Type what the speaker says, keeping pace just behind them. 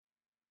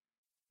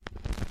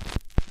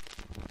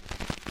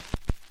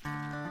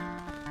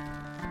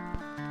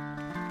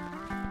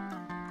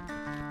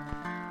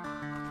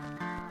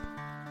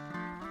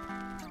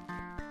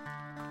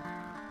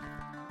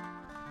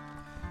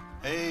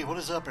Hey, what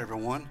is up,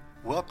 everyone?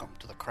 Welcome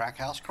to the Crack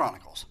House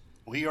Chronicles.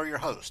 We are your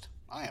host.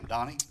 I am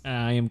Donnie.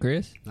 I am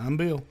Chris. I'm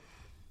Bill.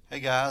 Hey,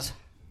 guys.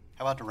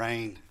 How about the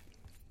rain?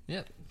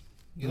 Yep.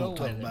 We don't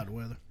talk about the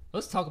weather.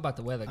 Let's talk about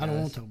the weather, guys. I don't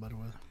want to talk about the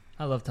weather.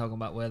 I love talking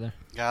about weather.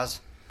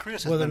 Guys,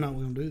 Chris Whether or not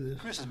we're going to do this.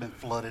 Chris has been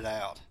flooded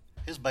out.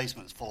 His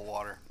basement is full of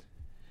water.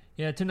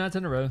 Yeah, 2 nights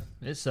in a row.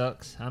 It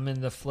sucks. I'm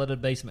in the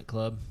flooded basement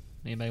club.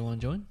 Anybody want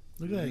to join?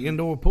 Look at that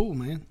indoor pool,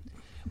 man.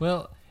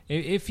 Well,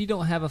 if you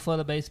don't have a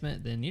flooded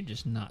basement, then you're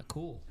just not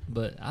cool.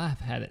 But I've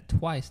had it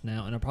twice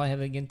now, and I'll probably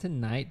have it again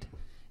tonight.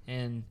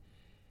 And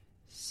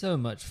so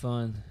much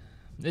fun.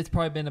 It's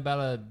probably been about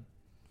an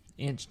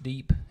inch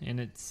deep, and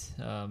it's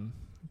talking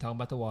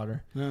about the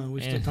water. No,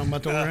 we're still talking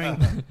about the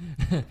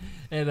rain.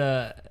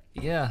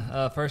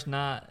 And first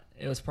night,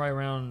 it was probably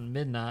around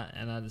midnight,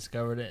 and I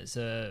discovered it.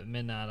 So at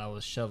midnight, I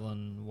was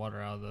shoveling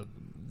water out of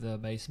the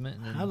basement.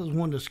 And then, How does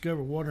one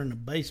discover water in the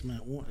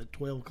basement at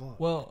 12 o'clock?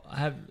 well,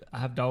 I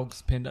have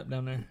dogs pinned up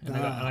down there, and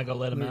I go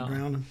let them out.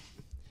 Drowning.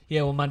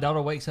 Yeah, well, my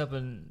daughter wakes up,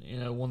 and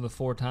one of the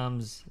 4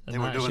 times a They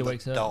were night doing she the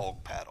wakes up.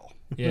 dog paddle.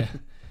 Yeah,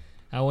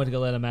 I went to go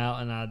let them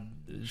out, and I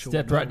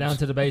stepped right down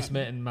to the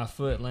basement, and my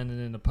foot landed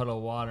in a puddle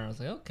of water. And I was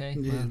like, okay.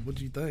 Yeah, well. what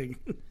do you think?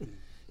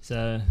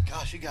 So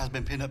Gosh, you guys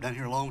been pinned up down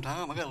here a long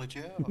time. I got to let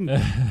you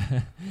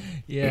out.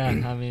 yeah,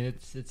 I mean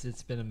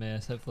it's been a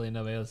mess. Hopefully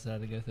nobody else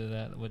had to go through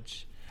that.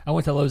 Which I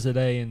went to Lowe's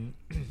today, and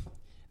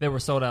they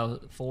were sold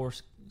out 4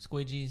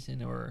 squeegees,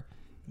 and there were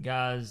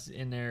guys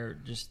in there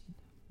just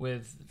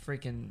with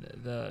freaking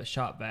the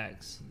shop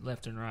vacs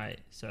left and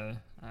right. So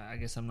I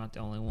guess I'm not the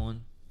only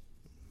one.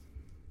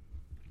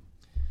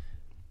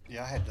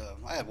 Yeah,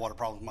 I had water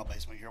problems in my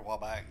basement here a while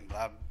back, but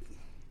I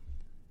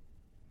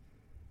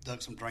dug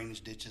some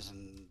drainage ditches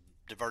and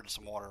diverted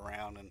some water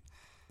around, and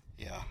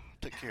yeah,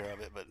 took care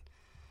of it. But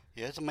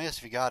yeah, it's a mess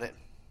if you got it.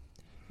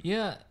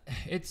 Yeah,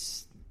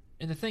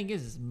 and the thing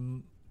is, it's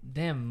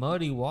damn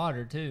muddy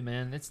water too,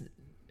 man.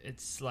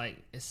 It's like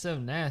it's so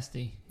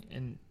nasty.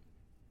 And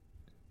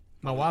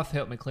my wife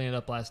helped me clean it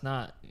up last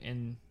night,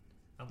 and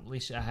at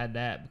least I had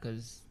that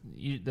because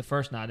the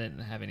first night I didn't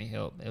have any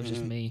help. It was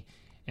just me,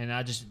 and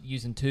I just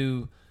using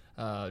 2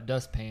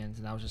 dust pans,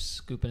 and I was just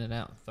scooping it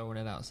out and throwing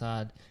it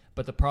outside.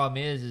 But the problem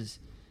is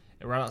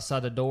right outside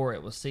the door,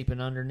 it was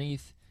seeping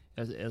underneath.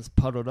 It was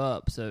puddled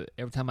up, so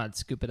every time I'd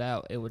scoop it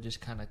out, it would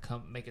just kind of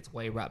make its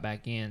way right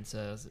back in.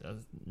 So I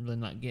was really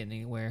not getting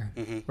anywhere.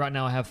 Mm-hmm. Right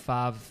now, I have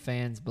 5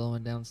 fans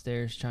blowing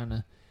downstairs trying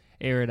to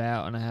air it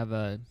out, and I have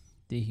a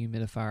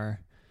dehumidifier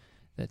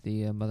that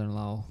the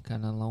mother-in-law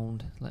kind of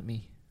loaned. Let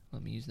me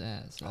use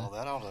that. So.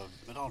 Oh,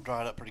 it all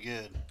dried up pretty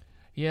good.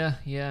 Yeah,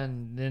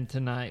 and then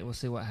tonight we'll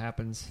see what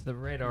happens. The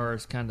radar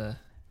is kind of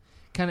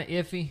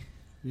iffy.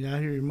 Yeah, I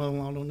hear your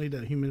mother-in-law don't need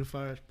that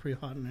humidifier. It's pretty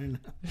hot in there now.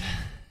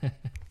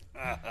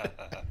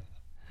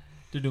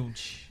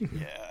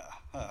 Yeah.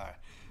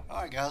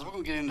 All right, guys, we're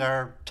going to get into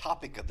our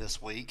topic of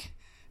this week.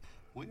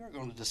 We are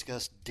going to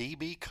discuss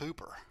D.B.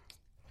 Cooper.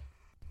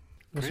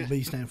 What's the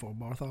B stand for?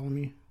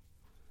 Bartholomew?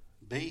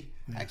 B?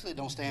 Actually, it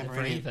don't stand for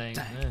anything.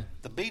 Yeah.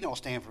 The B don't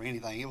stand for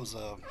anything.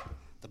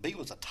 The B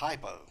was a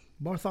typo.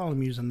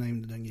 Bartholomew's a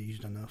name that doesn't get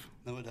used enough.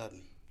 No, it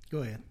doesn't. Go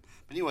ahead.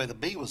 But anyway, the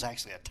B was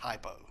actually a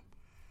typo.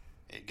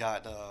 It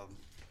got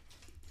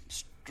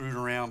strewed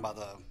around by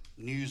the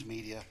news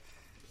media.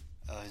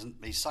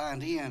 He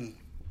signed in.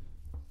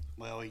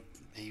 Well,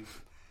 he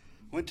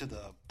went to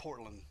the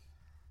Portland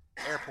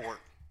airport.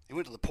 He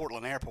went to the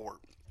Portland airport,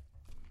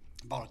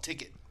 bought a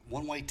ticket,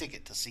 one-way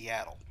ticket to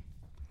Seattle.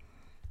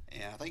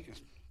 And I think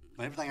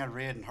everything I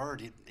read and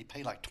heard, he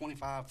paid like $25,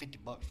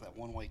 $50 for that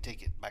one-way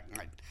ticket back in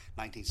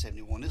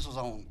 1971. This was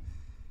on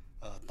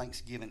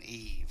Thanksgiving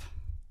Eve.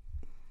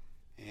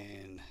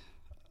 And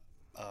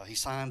he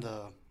signed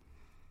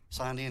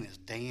in as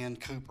Dan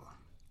Cooper.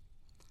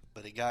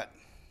 But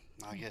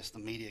I guess the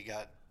media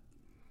got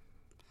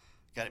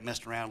it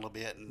messed around a little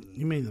bit. And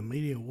You mean the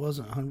media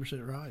wasn't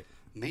 100% right?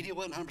 Media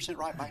wasn't 100%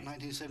 right back in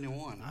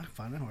 1971. I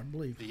find it hard to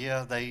believe. But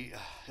yeah, it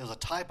was a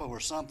typo or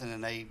something,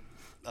 and they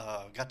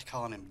got to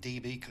calling him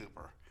D.B.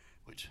 Cooper,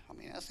 which, I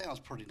mean, that sounds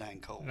pretty dang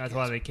cool. That's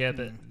why they kept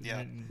it.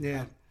 Yeah.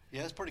 Yeah.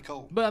 Yeah, it's pretty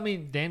cool. But I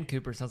mean, Dan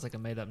Cooper sounds like a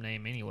made-up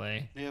name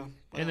anyway. Yeah.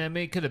 And I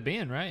mean, it could have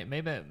been, right?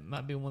 Maybe that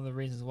might be one of the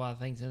reasons why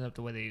things ended up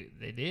the way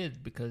they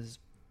did, because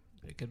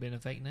it could have been a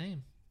fake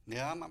name.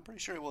 Yeah, I'm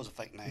pretty sure it was a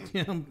fake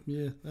name.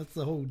 Yeah, that's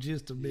the whole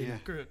gist of being a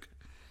crook.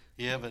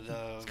 Yeah, but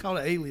it's called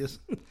an alias.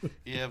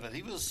 yeah, but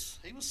he was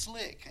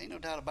slick. Ain't no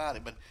doubt about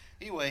it. But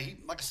anyway,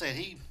 like I said,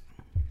 he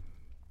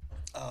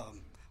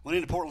went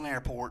into Portland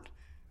Airport,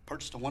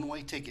 purchased a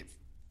one-way ticket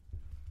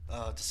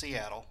to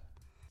Seattle,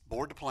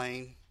 boarded the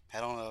plane,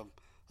 had on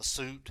a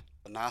suit,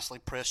 a nicely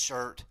pressed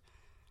shirt,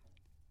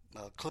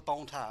 a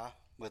clip-on tie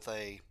with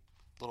a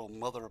little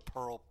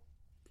mother-of-pearl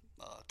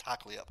tie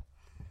clip.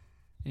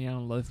 Yeah,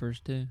 on loafers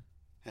too.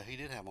 Yeah, he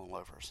did have on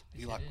loafers.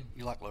 Yes,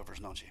 You like loafers,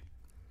 don't you?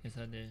 Yes,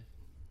 I do.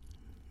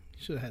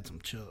 Should have had some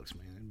chucks,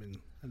 man.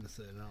 Had to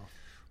set it off.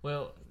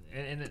 Well,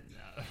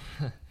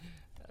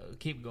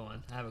 keep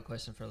going. I have a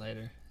question for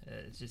later.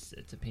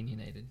 It's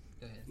opinionated.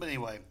 Go ahead. But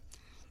anyway,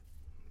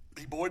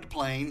 he boarded the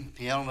plane.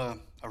 He had on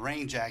a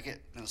rain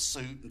jacket and a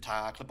suit and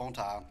tie, clip-on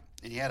tie,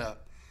 and he had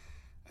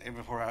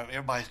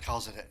everybody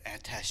calls it an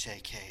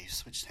attaché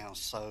case, which sounds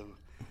so,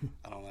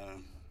 I don't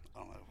know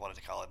what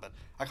to call it, but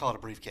I call it a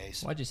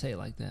briefcase. Why'd you say it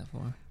like that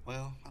for?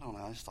 Well, I don't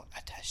know. I just thought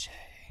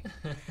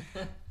attaché.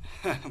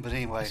 But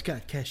anyway. It's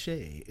got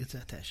cachet. It's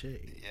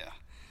attaché. Yeah.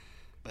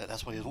 But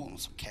that's what he was wanting,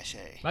 some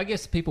cachet. I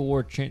guess people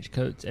wore trench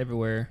coats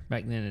everywhere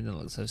back then. It didn't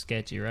look so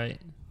sketchy, right?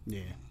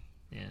 Yeah.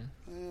 Yeah.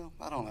 Well,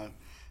 I don't know.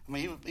 I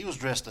mean, he was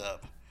dressed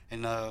up,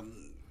 and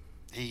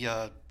he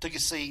took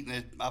his seat.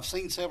 And I've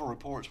seen several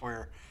reports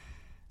where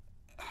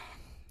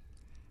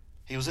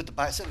he was sitting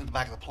at the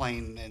back of the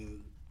plane,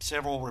 and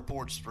several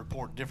reports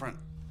report different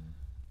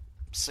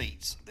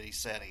seats that he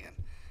sat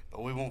in.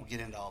 But we won't get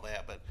into all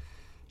that. But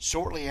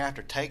shortly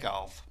after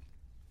takeoff,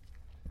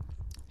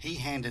 he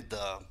handed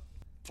the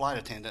flight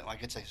attendant, I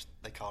guess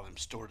they called them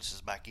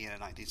stewardesses back in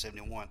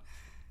 1971,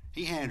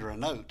 he handed her a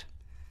note,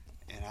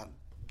 and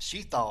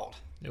she thought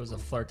It was a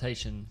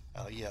flirtation.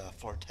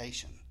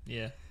 Flirtation.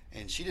 Yeah.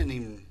 And she didn't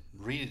even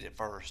read it at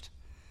first.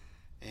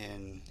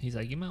 And He's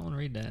like, you might want to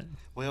read that.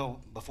 well,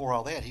 before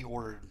all that, he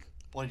ordered.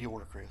 What did you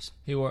order, Chris?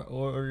 He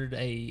ordered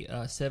a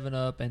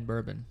 7-Up and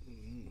bourbon.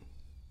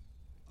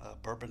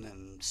 Bourbon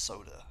and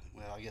soda.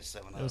 Well, I guess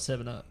 7 Up. It was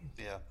 7-Up.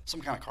 Yeah,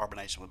 some kind of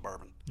carbonation with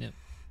bourbon. Yep.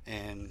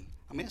 And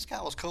I mean, this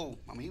guy was cool.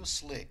 I mean, he was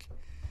slick.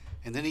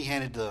 And then he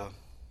handed the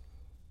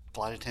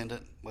flight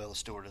attendant, well, the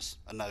stewardess,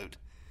 a note.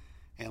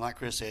 And like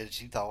Chris said,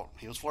 she thought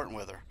he was flirting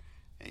with her.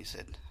 And he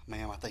said,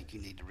 "Ma'am, I think you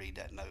need to read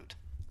that note."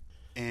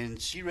 And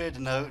she read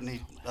the note, and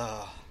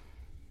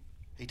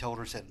he told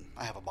her, said,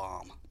 "I have a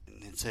bomb,"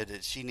 and said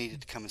that she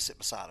needed to come and sit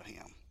beside of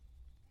him.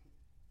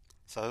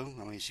 So,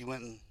 I mean, she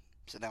went and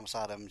sat down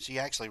beside him. She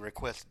actually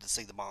requested to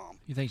see the bomb.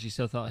 You think she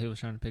still thought he was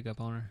trying to pick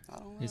up on her? I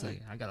don't know. He's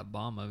like, I got a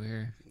bomb over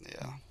here.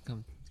 Yeah.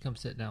 Come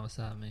sit down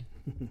beside me.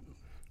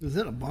 Is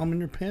that a bomb in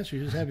your pants? Or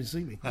you just happy to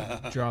see me?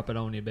 Drop it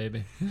on you,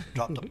 baby.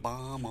 Dropped a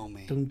bomb on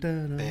me, Dun,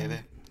 dun, dun, baby.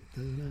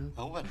 dun, dun.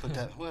 Oh, we'll have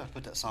to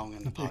put that song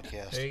in the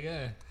podcast. There you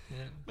go.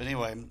 Yeah. But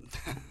anyway,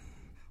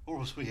 where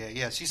was we at?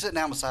 Yeah, she's sitting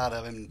down beside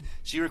of him. And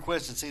she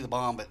requested to see the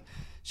bomb, but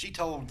she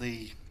told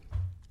the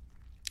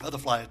other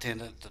flight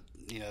attendant that,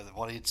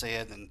 what he had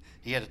said, and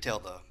he had to tell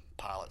the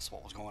pilots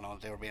what was going on,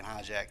 that they were being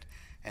hijacked,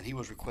 and he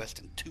was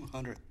requesting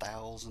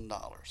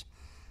 $200,000,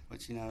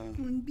 which, It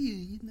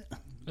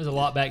was a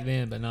lot back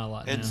then, but not a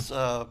lot now. it's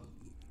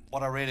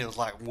what I read, it was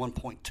like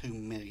 $1.2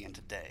 million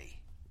today.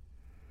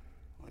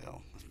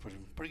 Well, that's a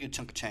pretty good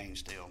chunk of change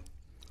still.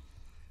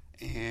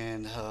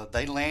 And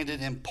they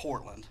landed in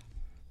Portland.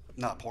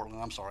 Not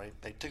Portland, I'm sorry.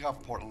 They took off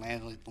from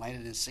Portland,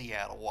 landed in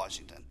Seattle,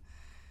 Washington.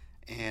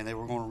 And they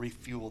were going to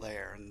refuel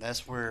there. And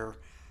that's where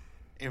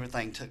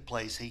everything took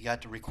place. He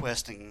got to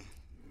requesting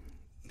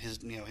his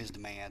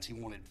demands. He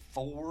wanted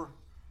four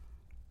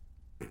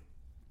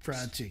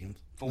Fried chickens.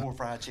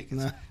 fried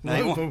chickens. No,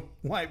 he loaf wanted, of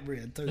white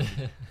bread, too.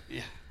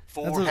 yeah, That's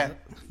four go ahead.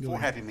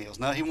 Happy Meals.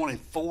 No, he wanted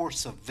 4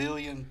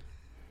 civilian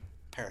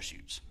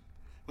parachutes,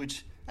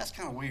 which that's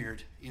kind of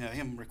weird.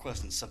 Him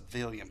requesting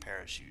civilian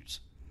parachutes,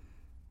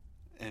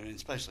 and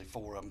especially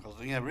 4 of them,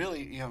 because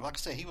really, like I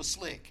said, he was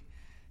slick.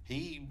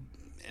 He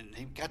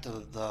got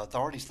the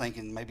authorities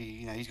thinking maybe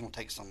he's going to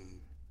take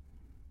some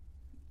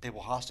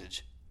people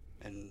hostage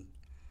and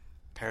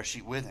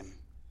parachute with him.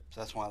 So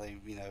that's why they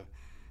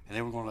and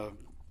they were going to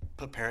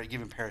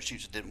give him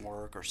parachutes that didn't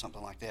work or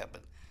something like that.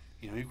 But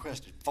he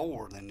requested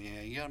 4. Then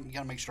you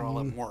got to make sure all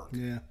of them work.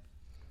 Yeah.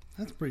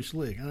 That's pretty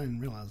slick. I didn't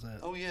realize that.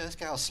 Oh yeah, this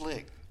guy was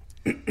slick.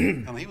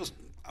 And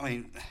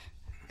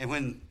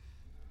when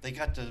they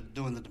got to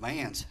doing the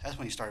demands, that's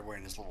when he started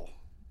wearing his little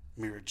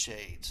mirrored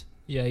shades.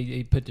 Yeah,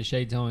 he put the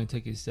shades on and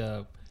took his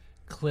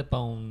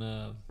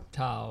clip-on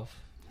tie off.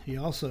 He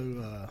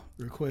also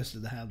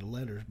requested to have the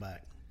letters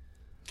back.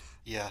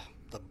 Yeah,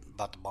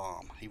 about the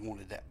bomb. He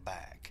wanted that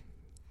back.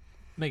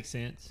 Makes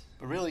sense.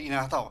 But really,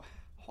 I thought,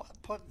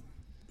 what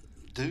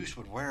douche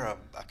would wear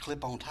a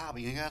clip-on tie?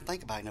 But you got to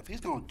think about it. If he's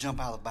going to jump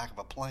out of the back of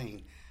a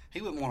plane,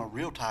 he wouldn't want a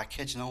real tie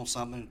catching on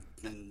something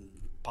and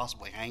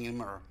possibly hanging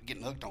him or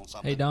getting hooked on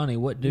something. Hey Donnie,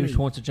 what douche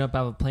wants to jump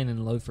out of a plane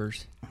in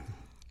loafers?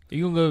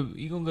 You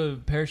gonna go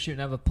parachuting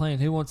out of a plane?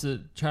 Who wants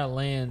to try to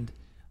land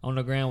on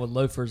the ground with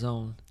loafers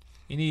on?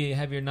 You need to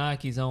have your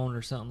Nikes on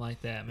or something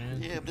like that,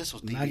 man. Yeah, but this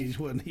was Nikes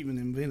wasn't even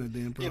invented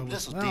then, probably. Yeah, but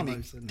this was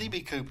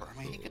DB Cooper.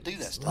 I mean, he could do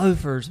that stuff.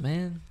 Loafers,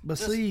 man. But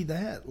see,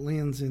 that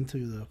lends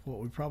into what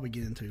we probably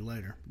get into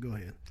later. Go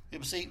ahead. Yeah,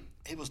 but see,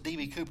 it was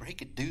DB Cooper. He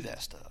could do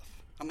that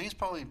stuff. I mean,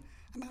 I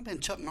might have been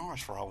Chuck Norris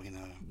for all we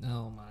know.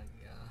 Oh my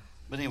god.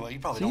 But anyway, you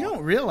probably So you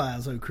don't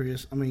realize, though,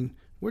 Chris, I mean,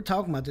 we're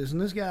talking about this,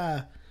 and this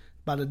guy,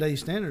 by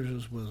today's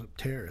standards, was a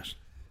terrorist.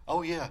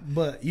 Oh, yeah.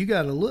 But you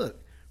got to look.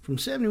 From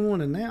 71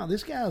 to now,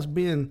 this guy's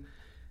been,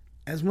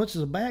 as much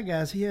as a bad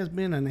guy, he has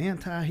been an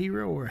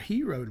anti-hero or a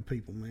hero to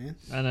people, man.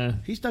 I know.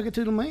 He stuck it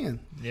to the man.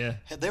 Yeah.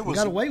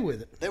 Got away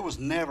with it. There was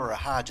never a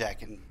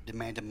hijacking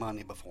demanding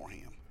money before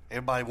him.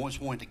 Everybody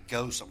just wanted to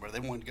go somewhere. They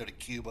wanted to go to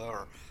Cuba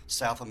or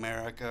South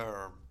America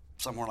or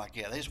somewhere like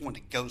that. They just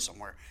wanted to go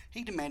somewhere.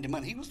 He demanded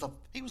money.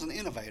 He was an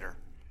innovator.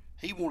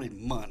 He wanted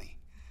money,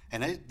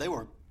 and they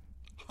were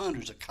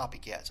hundreds of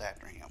copycats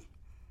after him.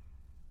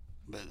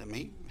 But I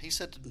mean, he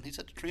set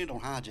the trend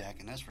on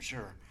hijacking, that's for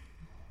sure.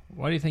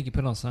 Why do you think he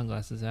put on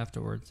sunglasses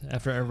afterwards?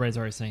 After everybody's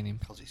already seen him,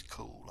 Because he's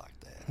cool like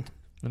that.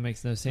 that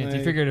makes no sense. Right.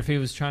 You figured if he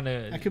was trying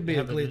to, That could be a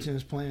have glitch in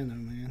his plan, though,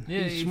 man.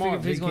 Yeah, he's you smart. figure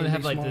if he's but going to he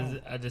have can't like be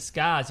small. a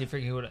disguise, you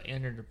figure he would have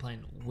entered the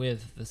plane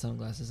with the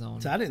sunglasses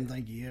on. So I didn't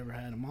think he ever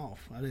had them off.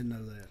 I didn't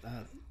know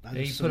that. I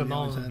Yeah, just he put assumed them he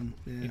always on. had 'em.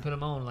 Yeah. He put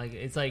them on. Like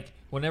it's like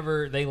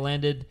whenever they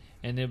landed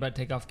and they're about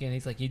to take off again,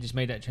 he's like he just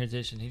made that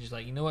transition. He's just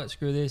like, you know what?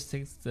 Screw this.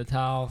 Takes the tie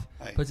off.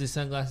 Hey. Puts his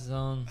sunglasses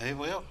on. Hey,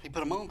 well, he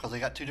put them on because they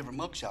got two different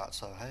mugshots.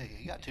 So hey,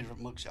 he got two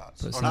different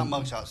mugshots, But or some-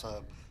 not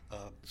mugshots,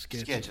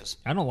 Sketches. sketches.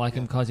 I don't like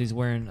him Yeah. because he's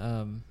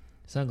wearing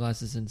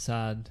sunglasses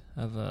inside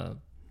of a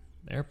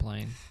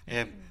airplane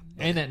And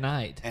and at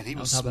night. and he on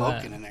was top of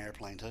that. smoking in the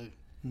airplane too.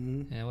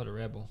 Mhm. Yeah, what a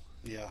rebel.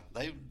 Yeah,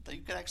 they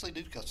could actually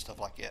do stuff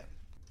like that,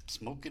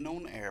 smoking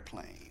on the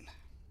airplane.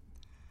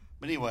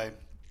 But anyway,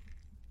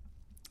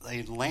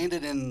 they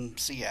landed in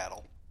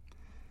Seattle,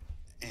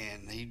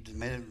 and he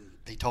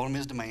told him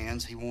his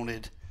demands. He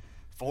wanted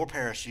 4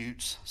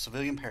 parachutes,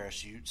 civilian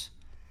parachutes.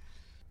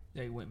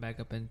 They went back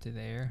up into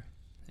the air,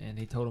 and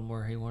he told him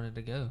where he wanted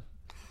to go.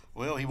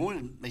 Well, he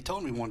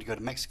told him he wanted to go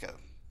to Mexico,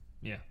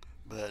 Yeah.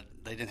 but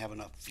they didn't have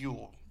enough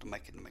fuel to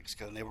make it to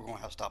Mexico, and they were going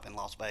to have to stop in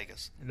Las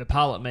Vegas. The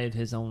pilot made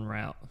his own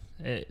route.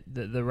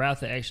 The route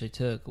they actually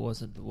took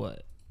wasn't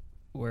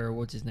where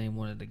what's his name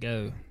wanted to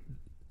go.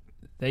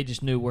 They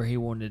just knew where he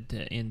wanted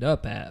to end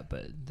up at,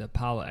 but the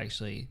pilot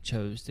actually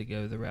chose to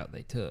go the route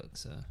they took.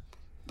 So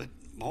But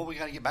what we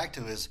got to get back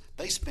to is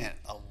they spent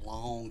a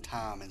long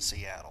time in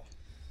Seattle,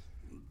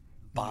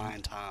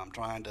 buying time,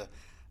 trying to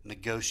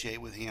negotiate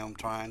with him,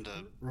 trying to.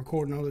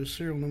 Recording all those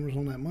serial numbers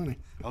on that money.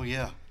 Oh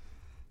yeah,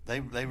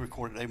 they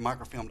recorded, they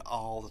microfilmed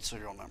all the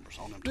serial numbers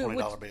on them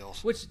 $20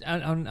 bills. Which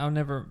I'll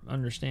never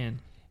understand.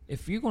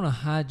 If you're going to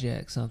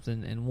hijack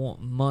something and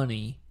want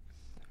money,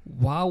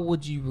 why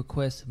would you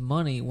request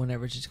money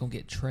whenever it's just going to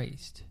get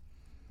traced?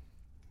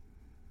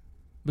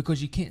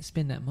 Because you can't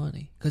spend that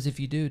money. Because if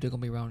you do, they're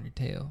going to be right on your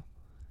tail.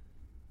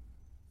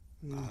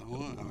 I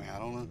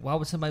don't know. Why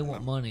would somebody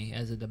want money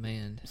as a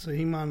demand? So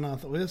he might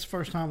not. Well, it's the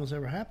first time it's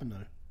ever happened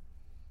though.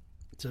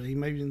 So he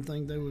maybe didn't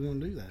think they were going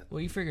to do that. Well,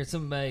 you figure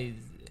somebody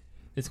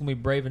that's going to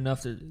be brave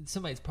enough to.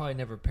 Somebody's probably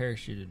never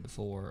parachuted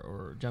before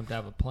or jumped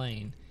out of a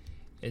plane.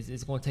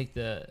 It's going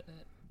to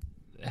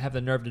have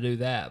the nerve to do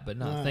that, but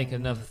not No. think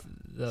enough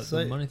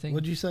the money thing.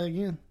 What'd you say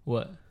again?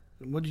 What?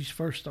 What'd you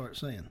first start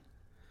saying?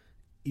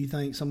 You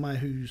think somebody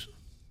who's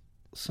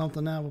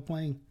something out of a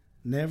plane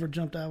never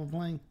jumped out of a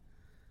plane?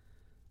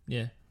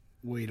 Yeah.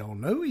 We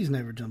don't know he's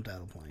never jumped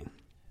out of a plane.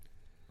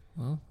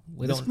 Well,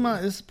 This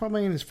is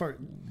probably in his first.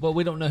 But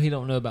we don't know. He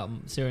don't know about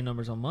serial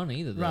numbers on money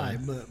either. Though. Right,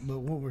 but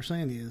what we're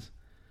saying is,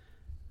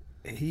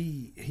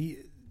 he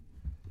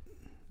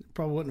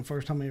probably wasn't the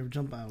first time he ever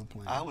jumped out of a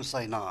plane. I would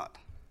say not.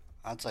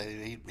 I'd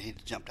say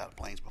he'd jumped out of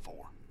planes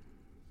before.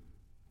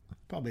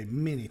 Probably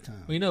many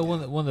times. Well, you know,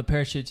 one of the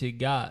parachutes he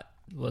got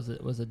was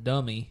a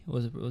dummy.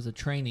 Was a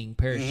training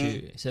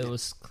parachute, so it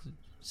was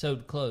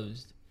sewed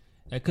closed.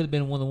 That could have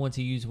been one of the ones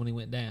he used when he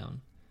went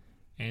down.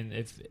 And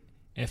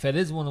if it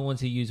is one of the ones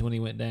he used when he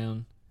went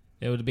down,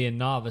 it would be a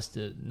novice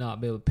to not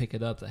be able to pick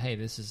it up. That hey,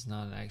 this is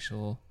not an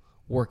actual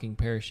working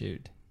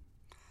parachute.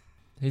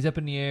 He's up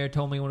in the air.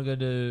 Told me he want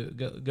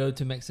to go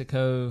to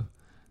Mexico.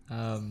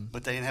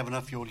 But they didn't have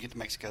enough fuel to get to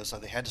Mexico, so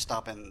they had to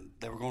stop in.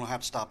 They were going to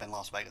have to stop in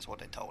Las Vegas. What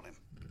they told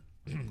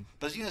him.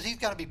 But you know, he's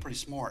got to be pretty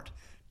smart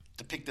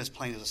to pick this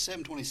plane as a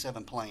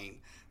 727 plane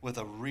with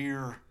a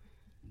rear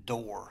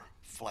door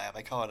flap.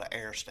 They call it an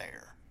air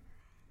stair.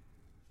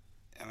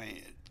 I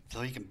mean,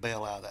 so he can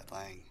bail out of that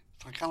thing.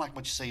 Kind of like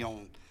what you see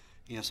on,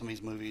 some of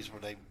these movies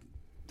where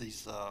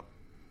these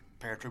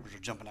paratroopers are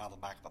jumping out of the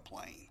back of a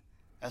plane.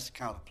 That's the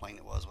kind of plane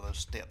it was, with those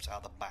steps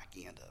out the back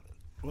end of it.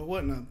 Well, it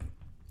wasn't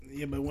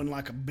but it wasn't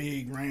like a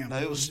big ramp. No,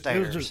 it was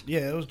stairs.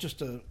 It was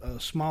just a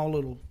small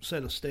little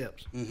set of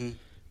steps. Mm-hmm.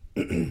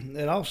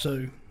 It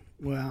also,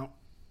 well,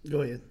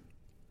 go ahead.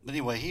 But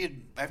anyway,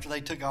 after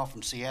they took off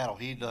from Seattle,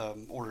 he'd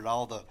ordered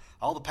all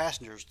the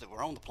passengers that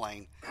were on the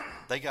plane.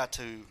 They got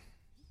to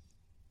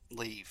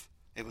leave.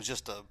 It was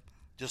just a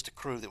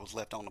crew that was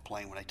left on the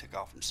plane when they took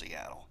off from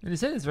Seattle. And he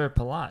said it's very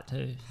polite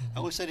too. I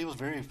always said he was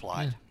very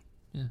polite,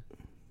 Yeah.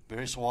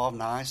 very suave,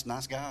 nice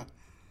guy.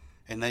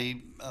 And they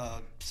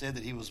said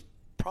that he was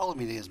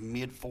probably in his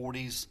mid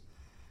 40s,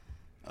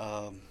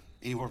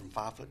 anywhere from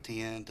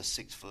 5'10" to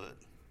 6 foot,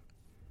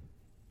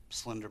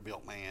 slender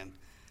built man,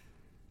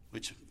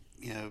 which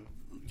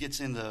gets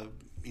into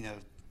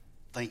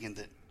thinking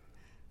that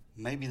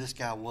maybe this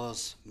guy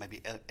was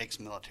maybe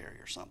ex-military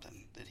or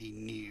something, that he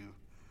knew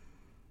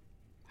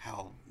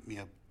how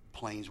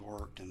planes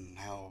worked and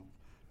how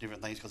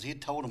different things, because he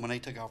had told them when they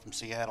took off from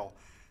Seattle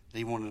that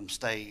he wanted them to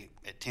stay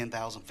at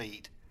 10,000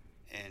 feet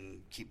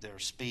and keep their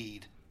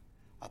speed.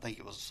 I think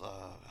it was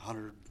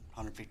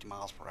 150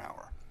 miles per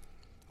hour.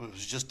 It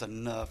was just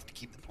enough to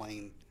keep the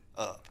plane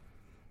up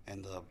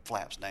and the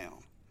flaps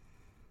down.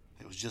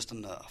 It was just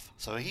enough.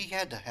 So he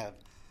had to have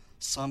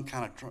some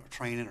kind of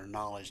training or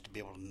knowledge to be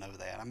able to know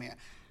that. I mean,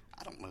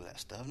 I don't know that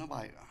stuff.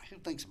 Nobody who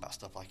thinks about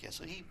stuff like that.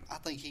 So I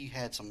think he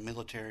had some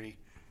military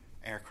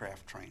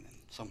aircraft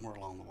training somewhere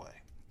along the way.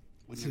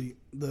 See,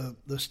 the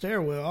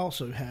stairwell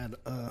also had,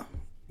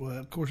 well,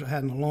 of course, it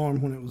had an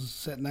alarm when it was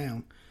set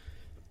down.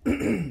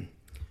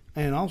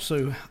 And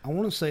also, I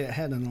want to say it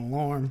had an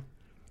alarm,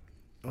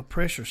 a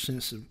pressure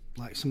sensitive,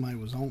 like somebody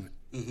was on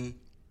it. Mm-hmm.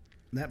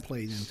 That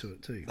played into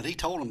it, too. But he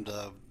told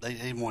them they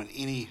didn't want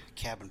any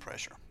cabin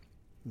pressure.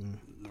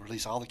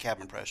 Release all the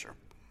cabin pressure.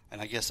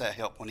 And I guess that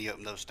helped when he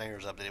opened those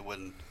stairs up, that it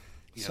wouldn't,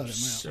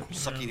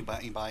 suck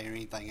anybody or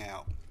anything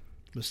out.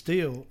 But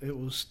still, it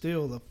was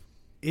still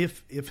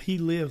if he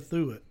lived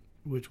through it,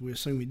 which we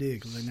assume he did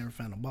because they never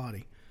found a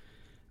body,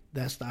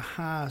 that's the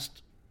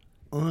highest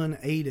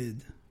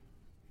unaided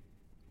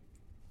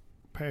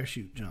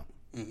parachute jump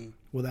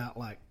without,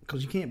 like,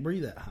 because you can't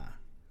breathe that high.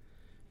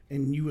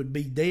 And you would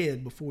be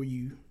dead before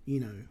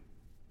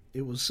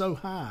it was so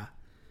high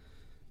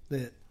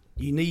that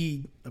you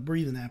need a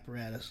breathing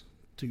apparatus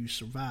to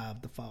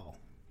survive the fall,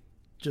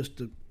 just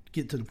to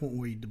get to the point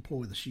where you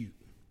deploy the chute.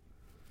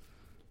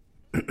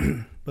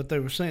 But they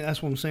were saying,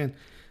 that's what I'm saying.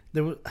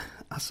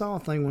 I saw a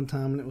thing one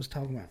time and it was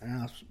talking about,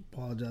 and I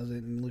apologize, I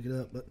didn't look it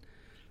up, but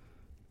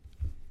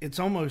it's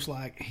almost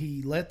like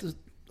he let the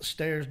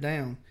stairs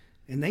down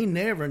and they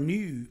never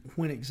knew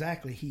when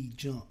exactly he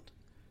jumped.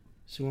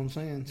 See what I'm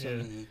saying?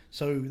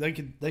 So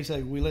they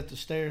say we let the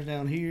stairs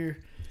down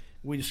here.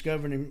 We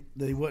discovered him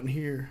that he wasn't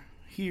here,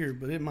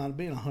 but it might have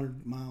been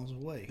 100 miles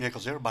away. Yeah,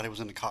 because everybody was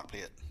in the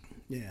cockpit.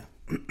 Yeah.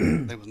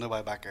 There was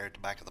nobody back there at the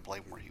back of the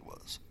plane where he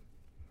was.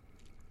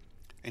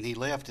 And he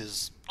left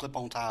his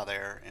clip-on tie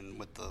there, and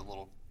with the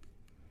little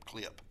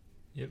clip.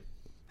 Yep.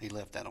 He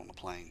left that on the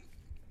plane.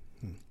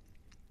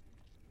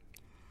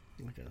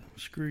 Like a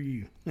screw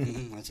you.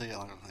 That's it.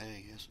 Like,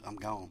 hey, yes, I'm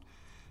gone.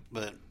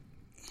 But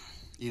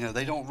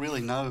they don't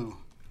really know.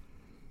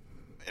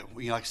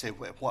 Like I said,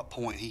 at what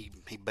point he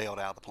bailed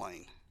out of the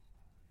plane.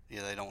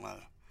 Yeah, they don't know.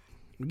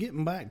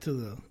 Getting back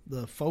to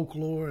the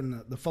folklore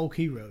and the folk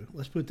hero,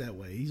 let's put it that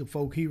way. He's a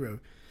folk hero.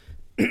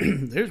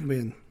 There's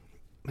been,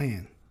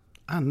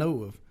 I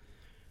know of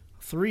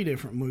 3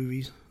 different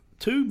movies.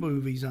 2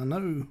 movies I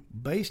know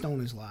based on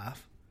his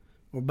life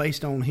or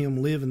based on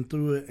him living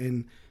through it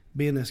and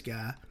being this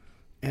guy.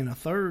 And a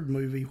 3rd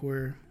movie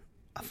where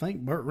I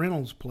think Burt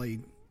Reynolds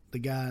played the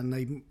guy and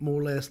they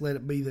more or less let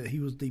it be that he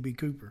was D.B.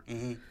 Cooper.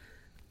 Mm-hmm.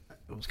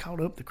 It was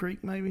called Up the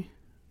Creek, maybe.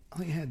 I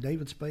think it had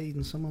David Spade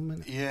and some of them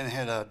in it. Yeah, and it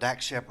had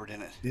Dax Shepard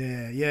in it.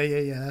 Yeah.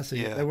 That's it.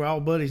 Yeah. They were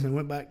all buddies and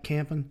went back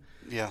camping.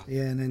 Yeah.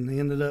 Yeah, and then they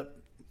ended up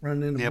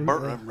running into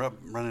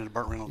running into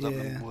Burt Reynolds up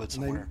in the woods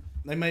somewhere.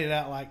 They made it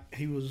out like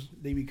he was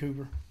D.B.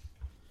 Cooper.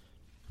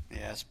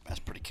 Yeah, that's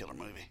a pretty killer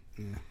movie.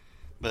 Yeah.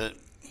 But,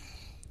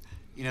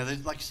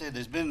 like you said,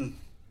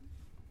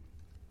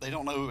 they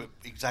don't know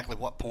exactly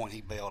what point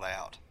he bailed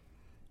out.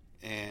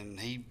 And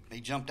he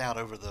jumped out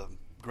over the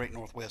Great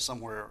Northwest,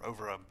 somewhere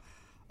over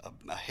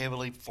a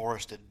heavily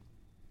forested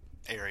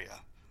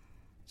area,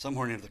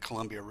 somewhere near the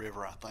Columbia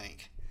River, I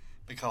think.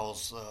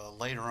 Because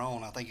later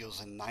on, I think it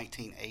was in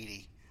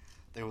 1980,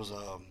 there was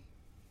a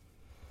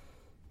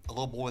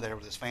little boy there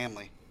with his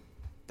family.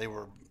 They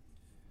were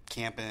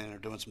camping or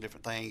doing some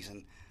different things,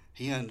 and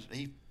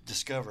he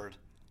discovered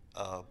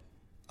a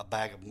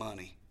bag of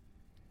money,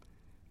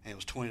 and it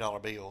was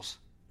 $20 bills,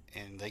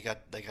 and they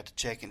got to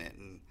checking it,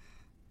 and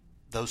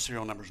those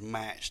serial numbers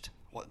matched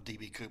what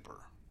D.B. Cooper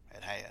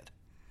had.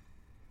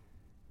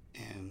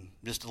 And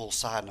just a little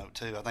side note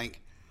too, I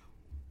think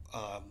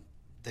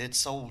they had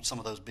sold some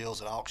of those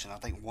bills at auction. I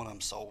think one of them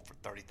sold for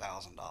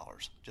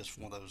 $30,000, just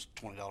one of those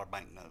 $20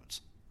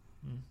 banknotes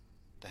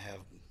to have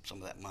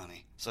some of that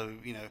money. So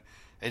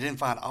they didn't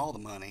find all the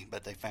money,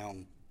 but they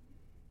found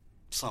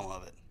some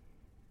of it.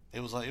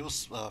 It was a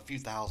few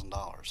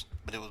 $1,000s,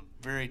 but it was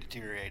very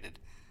deteriorated.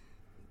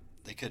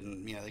 They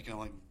couldn't, they could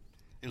only.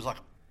 It was like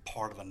a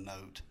part of a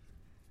note.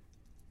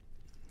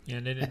 Yeah,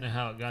 and they didn't know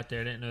how it got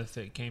there. They didn't know if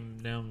it came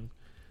down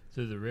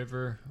through the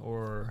river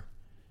or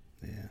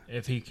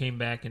if he came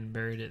back and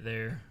buried it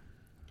there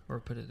or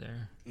put it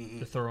there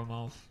to throw him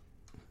off.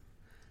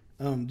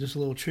 Just a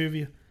little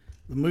trivia.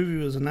 The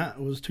movie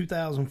was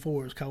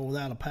 2004. It's called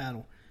Without a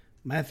Paddle.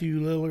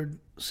 Matthew Lillard,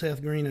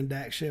 Seth Green, and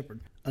Dax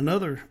Shepard.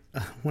 Another,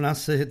 when I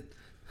said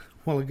a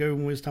while ago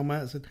when we was talking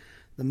about it, I said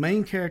the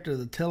main character of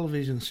the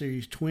television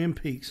series Twin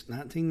Peaks,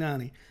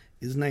 1990,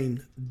 is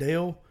named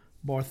Dale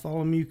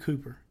Bartholomew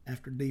Cooper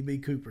after D.B.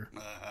 Cooper.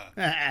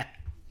 Yeah.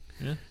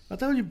 I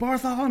told you,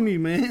 Bartholomew,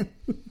 man.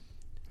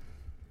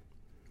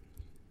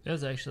 That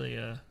was actually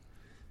a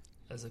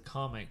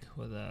comic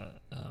with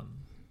it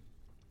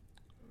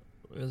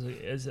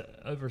was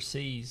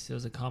overseas. It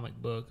was a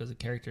comic book. Because the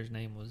character's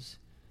name was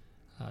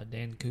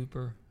Dan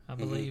Cooper, I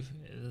believe.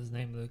 It was the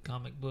name of the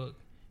comic book,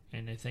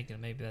 and they're thinking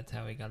maybe that's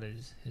how he got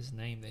his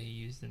name that he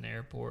used in the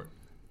airport.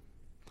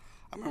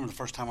 I remember the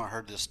first time I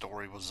heard this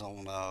story was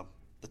on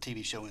the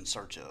TV show In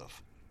Search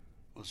Of.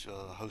 It was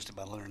hosted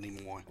by Leonard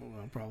Nimoy.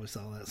 Well, I probably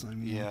saw that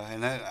same. Yeah,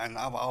 and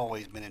I've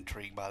always been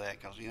intrigued by that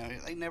because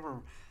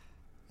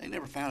they They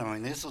never found him. I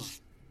mean, this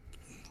was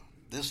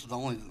the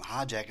only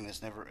hijacking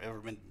that's never ever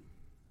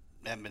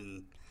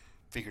been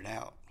figured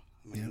out.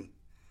 I mean,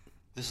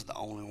 this is the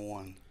only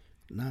one.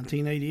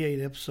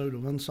 1988 episode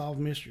of Unsolved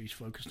Mysteries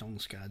focused on the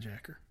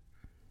Skyjacker.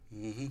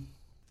 Mm-hmm.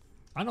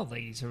 I don't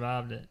think he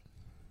survived it.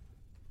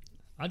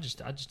 I just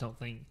don't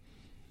think.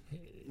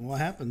 What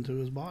happened to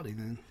his body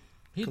then?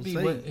 He'd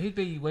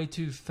be way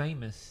too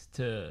famous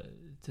to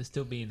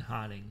still be in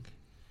hiding.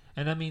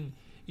 And I mean,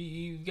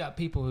 you've got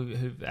people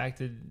who've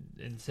acted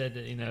and said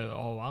that,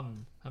 oh,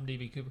 I'm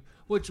DB Cooper.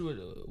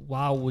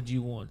 Why would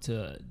you want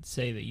to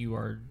say that you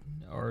are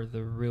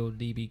the real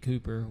DB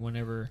Cooper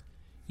whenever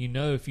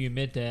if you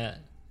admit that,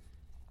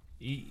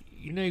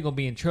 you're gonna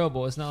be in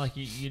trouble. It's not like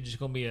you're just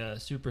gonna be a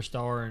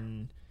superstar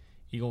and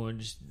you're going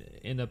to just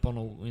end up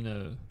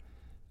on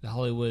the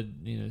Hollywood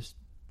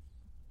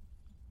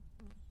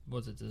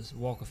what's it, this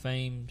Walk of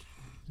Fame,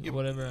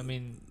 whatever. I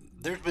mean,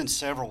 there's been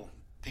several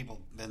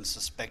people been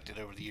suspected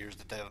over the years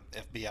that the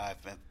FBI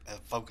have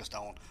focused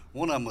on.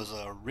 One of them was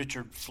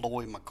Richard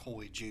Floyd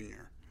McCoy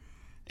Jr.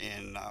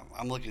 And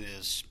I'm looking at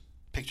his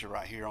picture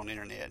right here on the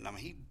internet, and I mean,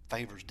 he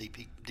favors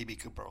DB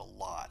Cooper a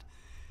lot.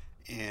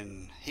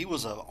 And he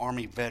was an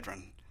Army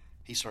veteran.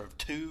 He served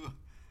 2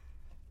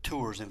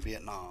 tours in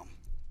Vietnam.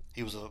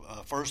 He was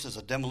first as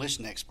a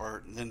demolition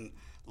expert, and then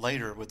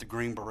later with the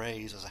Green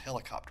Berets as a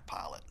helicopter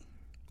pilot.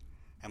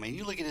 I mean,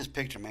 you look at his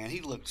picture, man.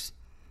 He looks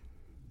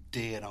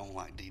dead on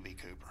like DB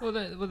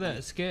Cooper. Well,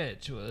 that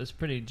sketch was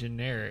pretty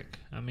generic.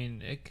 I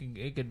mean, it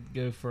could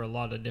go for a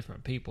lot of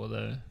different people,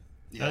 though.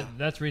 Yeah.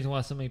 That's the reason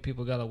why so many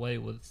people got away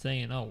with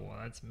saying, "Oh, well,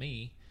 that's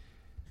me."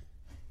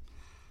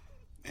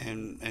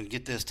 And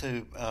get this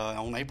too.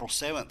 On April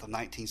 7th of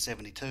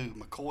 1972,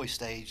 McCoy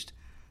staged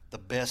the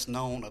best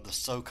known of the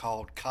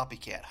so-called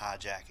copycat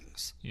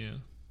hijackings. Yeah.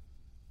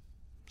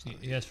 So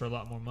he asked for a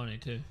lot more money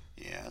too.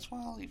 Yeah, that's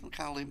why I'll even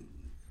kind of,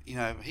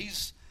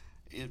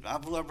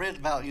 I've read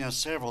about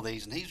several of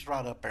these, and he's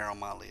right up there on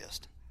my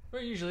list.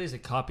 There usually is a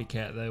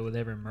copycat though with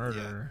every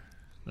murderer,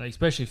 like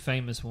especially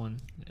famous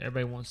one.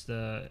 Everybody wants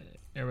to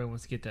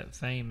get that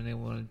fame, and they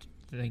want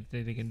to think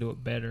that they can do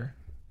it better.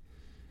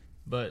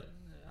 But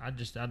I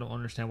don't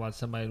understand why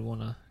somebody would want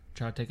to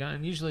try to take on.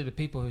 And usually the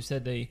people who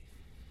said they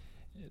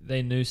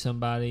knew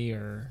somebody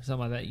or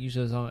something like that,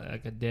 usually it's on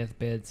like a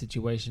deathbed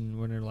situation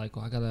when they're like,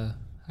 well, I gotta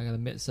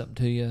admit something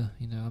to you.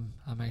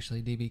 I'm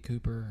actually DB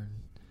Cooper,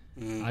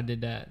 and I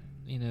did that,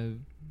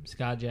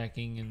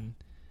 skyjacking, and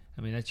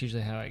I mean that's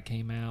usually how it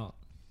came out.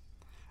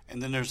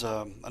 And then there's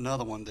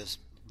another one that's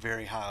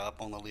very high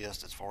up on the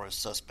list as far as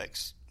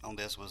suspects on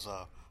this was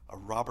a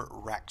Robert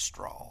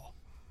Rackstraw.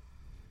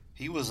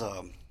 He was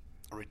a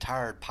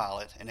retired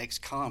pilot, an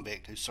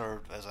ex-convict who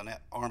served as an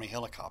Army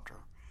helicopter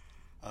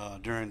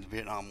during the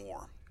Vietnam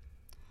War.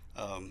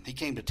 He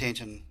came to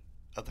attention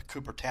of the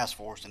Cooper Task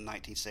Force in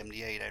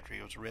 1978 after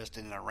he was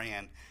arrested in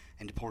Iran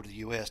and deported to the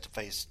U.S. to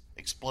face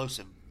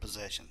explosive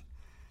possession.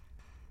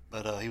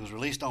 But he was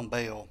released on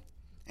bail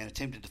and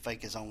attempted to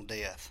fake his own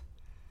death.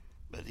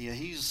 But yeah,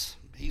 he's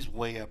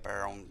way up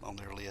there on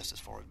their list as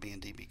far as being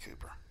DB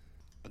Cooper.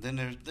 But then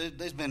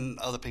there's been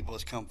other people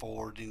that's come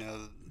forward.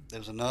 There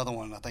was another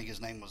one. I think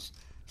his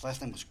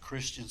last name was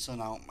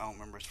Christensen. I don't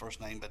remember his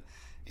first name, but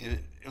it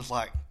was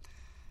like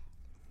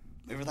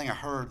everything I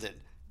heard that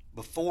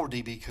before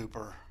DB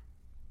Cooper,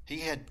 he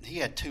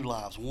had 2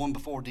 lives. One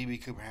before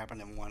DB Cooper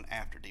happened and one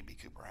after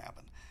DB Cooper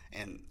happened.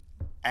 And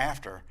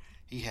after,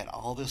 he had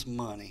all this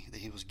money that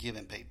he was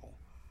giving people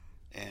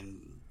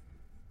and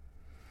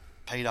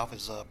paid off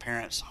his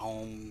parents'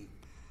 home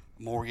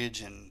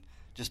mortgage and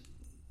just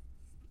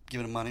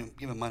giving money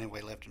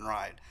away left and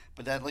right.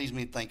 But that leads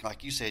me to think,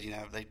 like you said,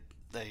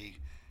 they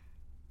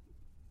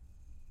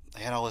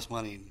had all this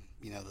money,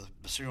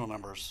 the serial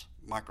numbers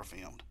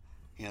microfilmed.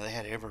 They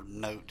had every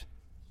note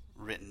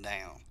written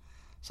down.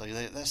 So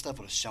that stuff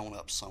would have shown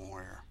up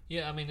somewhere.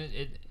 Yeah, I mean,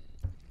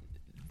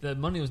 the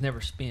money was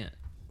never spent.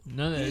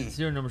 None of the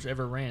serial numbers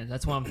ever ran.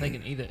 That's why I'm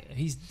thinking either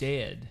he's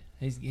dead.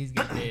 He's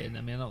dead.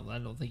 I mean, I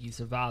don't think he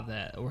survived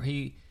that. Or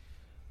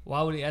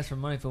why would he ask for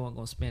money if he wasn't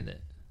going to spend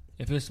it?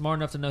 If he was smart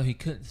enough to know he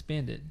couldn't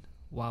spend it,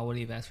 why would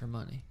he have asked for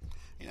money?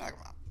 I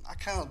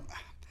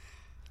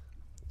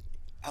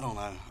don't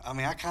know. I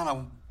mean, I kind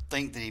of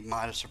think that he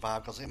might have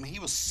survived because, he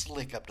was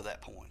slick up to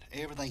that point.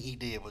 Everything he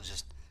did was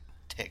just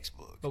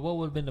textbook. But what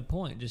would have been the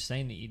point? Just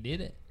saying that you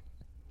did it?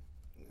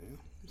 Yeah,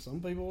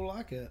 some people will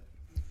like it.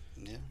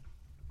 Yeah.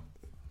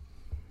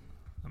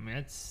 I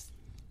mean,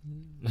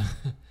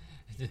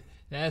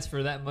 that's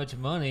for that much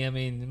money. I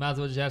mean, you might as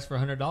well just ask for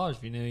 $100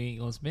 if you know you ain't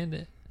going to spend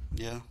it.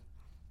 Yeah.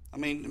 I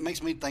mean, it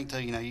makes me think, too,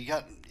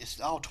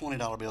 it's all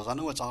 $20 bills. I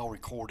know it's all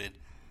recorded,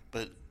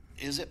 but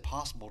is it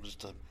possible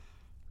just to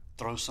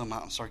throw some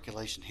out in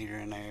circulation here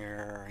and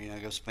there,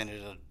 go spend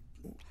it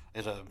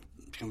at a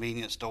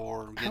convenience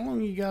store? How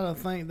long you got to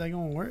think they're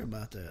going to worry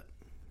about that?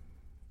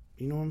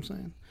 You know what I'm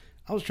saying?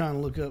 I was trying to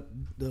look up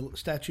the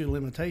statute of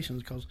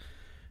limitations because,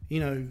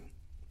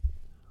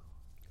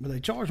 but they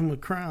charge them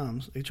with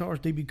crimes. They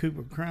charge DB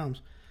Cooper with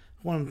crimes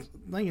what I'm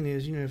thinking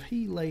is, if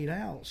he laid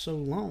out so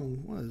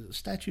long, what is it,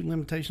 statute of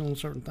limitation on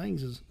certain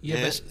things is. Yeah,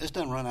 it's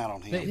doesn't run out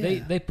on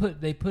him.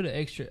 They put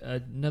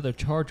another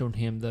charge on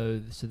him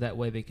though, so that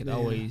way they could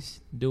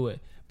always do it.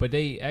 But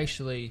they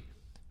actually,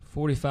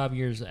 45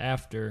 years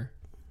after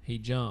he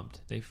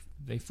jumped, they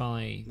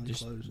finally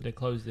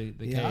closed the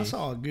case. I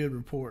saw a good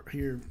report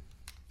here.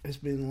 It's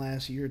been the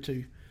last year or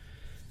two,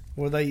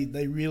 where they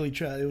really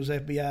tried. It was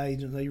FBI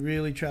agents. They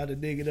really tried to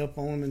dig it up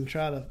on him and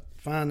try to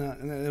find out.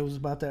 And it was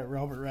about that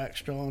Robert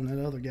Rackstraw and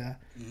that other guy.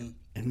 Mm-hmm.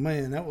 And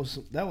man, that was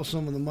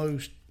some of the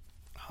most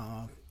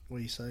what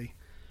do you say,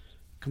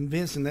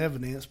 convincing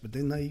evidence. But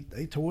then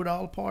they tore it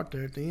all apart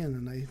there at the end,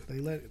 and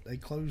they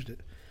closed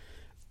it.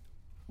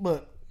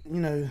 But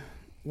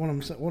what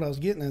I was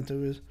getting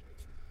into is,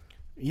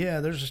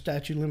 there's a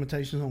statute of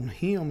limitations on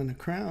him and the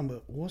crime,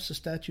 but what's the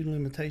statute of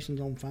limitations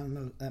on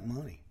finding that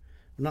money?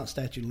 Well, not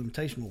statute of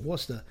limitations, but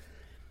what's the,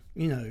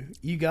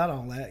 you got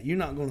all that.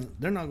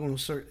 They're not going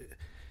to search.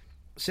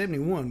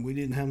 71, we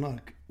didn't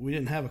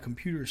have a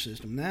computer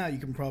system. Now you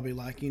can probably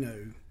I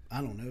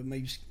don't know,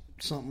 maybe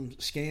something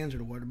scans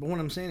or whatever. But what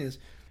I'm saying is,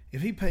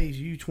 if he pays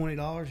you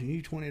 $20 and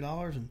you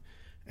 $20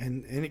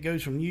 and it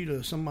goes from you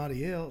to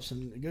somebody else,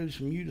 and it goes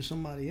from you to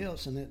somebody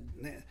else, and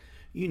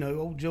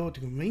old Joe at the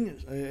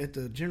convenience at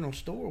the general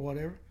store or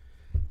whatever,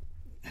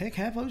 heck,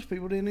 half those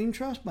people didn't even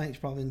trust banks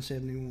probably in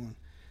 71.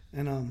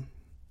 And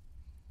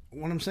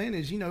what I'm saying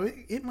is,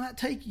 it might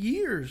take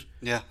years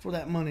for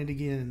that money to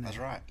get in there. That's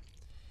right.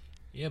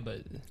 Yeah,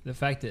 but the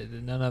fact that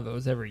none of it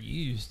was ever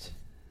used,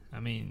 I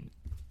mean...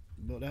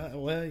 But none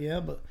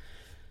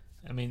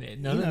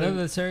of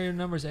the serial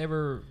numbers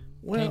ever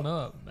came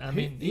up. I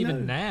mean,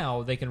 even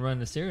now they can run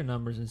the serial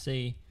numbers and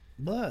see...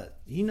 But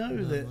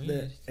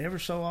that ever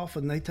so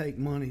often they take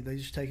money, they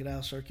just take it out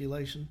of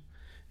circulation,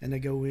 and they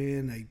go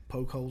in, they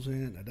poke holes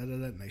in it,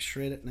 and they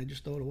shred it, and they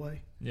just throw it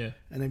away. Yeah.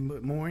 And they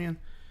put more in.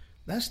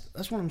 That's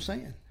what I'm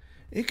saying.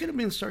 It could have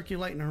been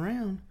circulating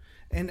around,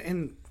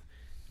 and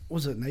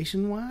was it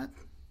nationwide?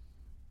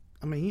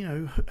 I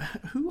mean,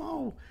 who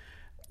all?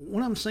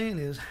 What I'm saying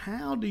is,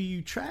 how do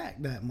you track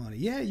that money?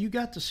 Yeah, you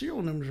got the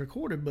serial numbers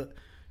recorded, but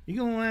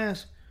you're gonna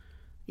ask,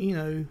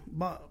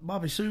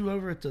 Bobby Sue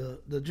over at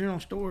the general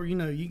store, you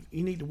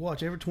need to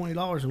watch every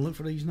 $20 and look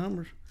for these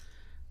numbers.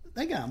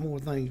 They got more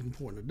things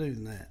important to do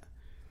than that.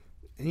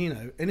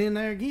 And and then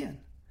there again,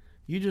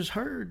 you just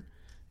heard.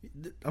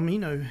 I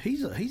mean,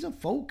 he's a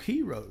folk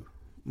hero,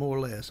 more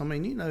or less. I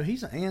mean,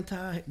 he's an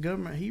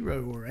anti-government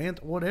hero or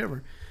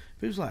whatever.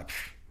 People's like,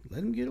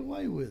 let him get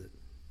away with it.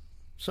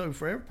 So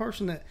for every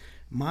person that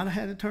might have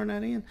had to turn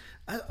that in,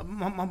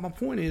 my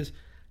point is,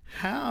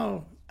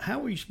 how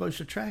are you supposed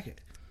to track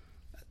it?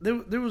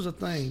 There was a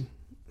thing.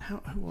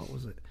 What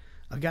was it?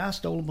 A guy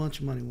stole a bunch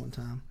of money one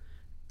time.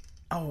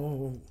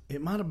 Oh,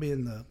 it might have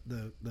been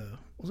the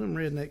was them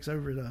rednecks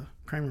over at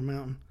Kramer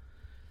Mountain.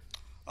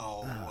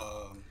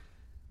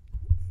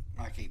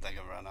 I can't think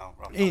of it right now.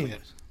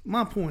 Anyways,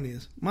 my point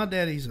is, my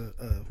daddy's a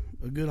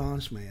good,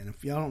 honest man.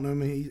 If y'all don't know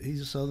me,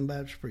 he's a Southern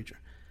Baptist preacher.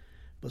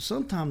 But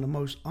sometimes the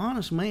most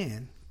honest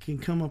man can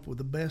come up with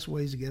the best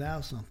ways to get out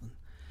of something.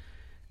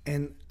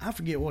 And I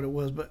forget what it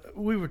was, but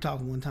we were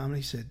talking one time, and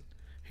he said,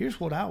 here's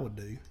what I would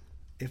do.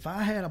 If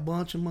I had a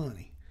bunch of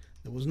money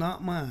that was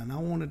not mine, I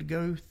wanted to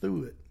go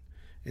through it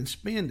and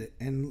spend it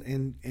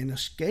and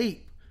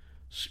escape,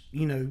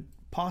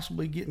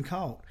 possibly getting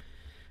caught.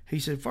 He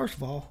said, first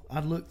of all,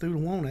 I'd look through the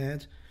want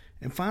ads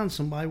and find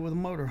somebody with a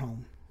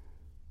motorhome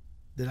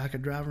that I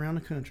could drive around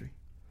the country.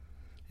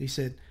 He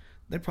said,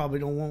 they probably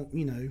don't want,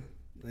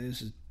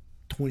 this is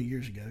 20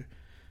 years ago,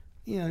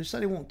 say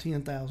they want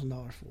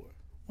 $10,000 for it.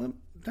 Well,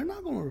 they're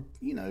not going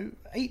to,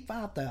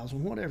 $5,000,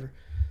 whatever.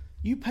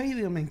 You pay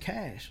them in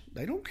cash.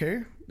 They don't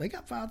care. They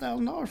got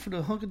 $5,000 for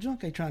the hunk of junk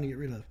they're trying to get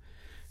rid of.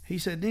 He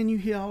said, then you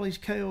hit all these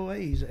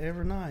KOAs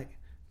every night.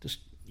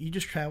 You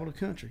just travel the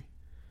country.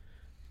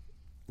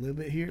 A little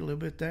bit here, a little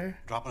bit there.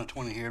 Dropping a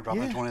 20 here,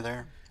 dropping a 20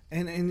 there.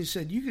 And he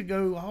said you could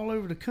go all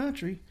over the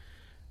country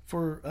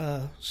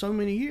for so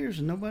many years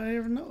and nobody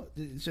ever know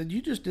it. He said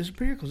you just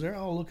disappear because they're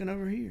all looking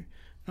over here.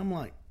 And I'm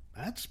like,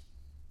 that's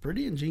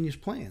pretty ingenious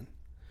plan.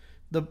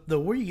 The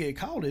where you get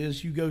caught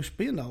is you go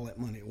spend all that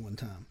money at one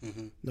time.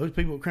 Mm-hmm. Those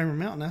people at Kramer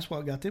Mountain, that's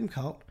what got them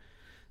caught.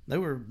 They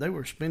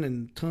were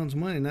spending tons of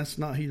money, and that's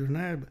not here and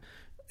there, but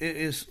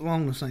it's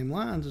along the same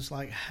lines. It's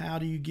like, how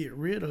do you get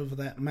rid of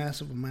that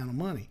massive amount of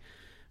money?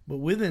 But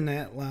within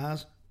that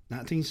lies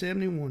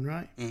 1971,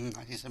 right? Mm-hmm,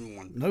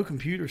 1971. No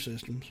computer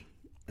systems,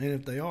 and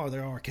if they are,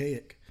 they're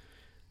archaic.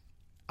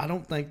 I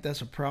don't think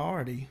that's a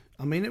priority.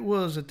 I mean, it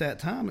was at that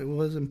time. It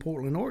was in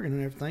Portland, Oregon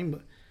and everything,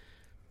 but,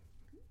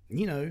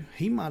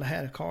 he might have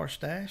had a car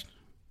stashed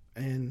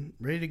and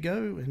ready to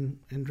go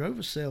and drove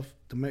himself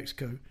to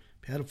Mexico.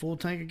 If he had a full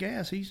tank of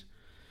gas, he's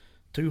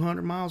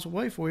 200 miles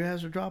away before he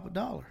has to drop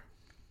 $1.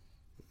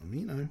 I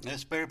mean,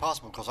 It's very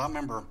possible, because I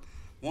remember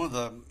one of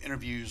the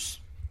interviews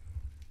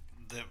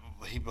that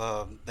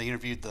they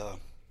interviewed the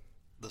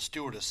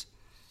stewardess,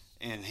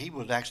 and he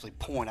would actually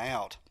point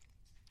out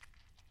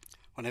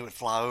when they would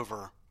fly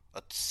over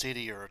a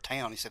city or a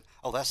town, he said,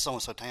 "Oh, that's so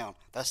and so town.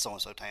 That's so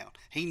and so town."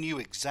 He knew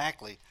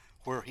exactly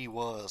where he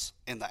was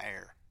in the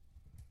air.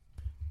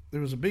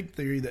 There was a big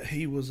theory that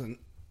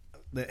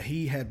that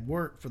he had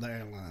worked for the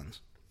airlines,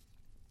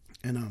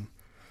 and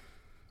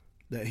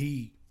that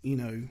he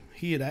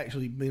had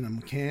actually been a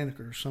mechanic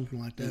or something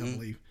like that, I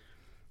believe,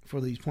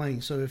 for these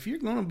planes. So if you're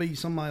going to be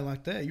somebody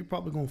like that, you're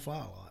probably going to fly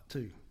a lot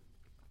too.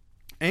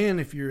 And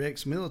if you're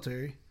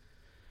ex-military,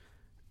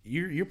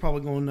 you're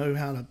probably going to know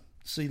how to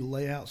see the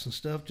layouts and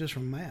stuff just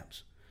from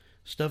maps,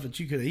 stuff that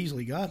you could have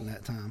easily gotten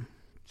that time.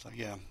 So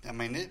yeah, I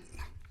mean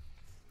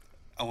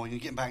when you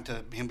get back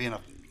to him being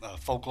a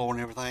folklore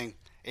and everything,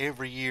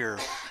 every year,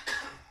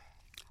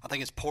 I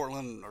think it's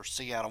Portland or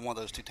Seattle, one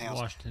of those two towns.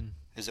 Washington.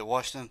 Is it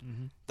Washington?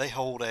 Mm-hmm. They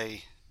hold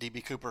a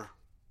D.B. Cooper.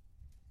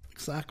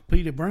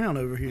 Encyclopedia Brown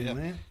over here, Yeah.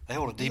 man. They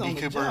hold a D.B.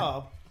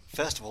 Cooper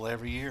festival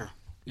every year.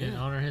 In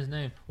honor of his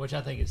name, which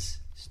I think is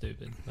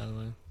stupid, by the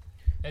way.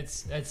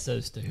 That's so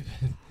stupid.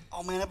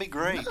 Oh man, that'd be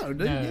great. No, dude,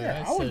 No,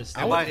 yeah. that's so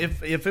I would,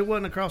 if it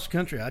wasn't across the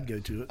country, I'd go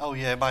to it. Oh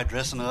yeah, everybody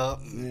dressing up.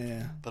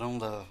 Yeah. But on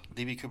the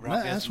D.B. Cooper Well,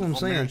 outfits, that's what I'm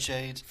full mirrored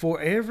saying. shades.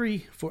 For every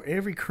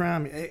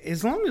crime,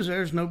 as long as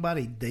there's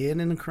nobody dead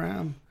in the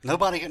crime,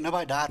 Nobody died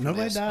from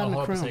nobody this. died in Hold the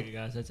on a crime. second,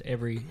 guys. That's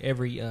every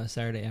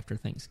Saturday after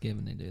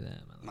Thanksgiving they do that.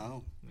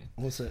 No.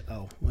 What's that?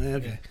 Oh, well,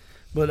 okay.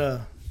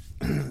 But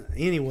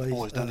anyways,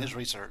 Boy's done his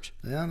research.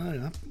 yeah, I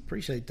know. I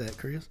appreciate that,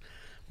 Chris.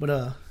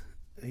 But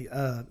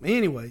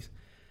anyways,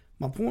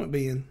 my point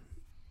being,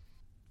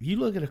 you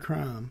look at a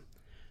crime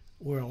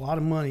where a lot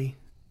of money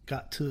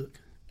got took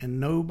and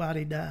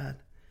nobody died,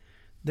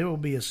 there will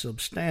be a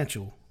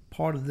substantial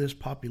part of this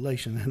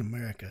population in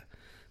America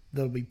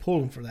that'll be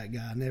pulling for that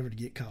guy never to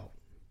get caught.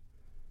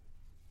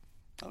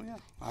 Oh yeah,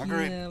 I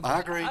agree. Yeah, I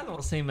agree. I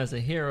don't see him as a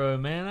hero,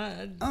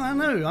 man. I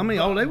know. I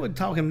mean, they would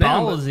talk him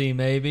down. But Ballsy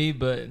maybe,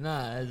 but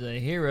not as a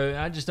hero.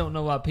 I just don't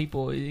know why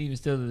people, even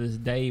still to this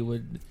day,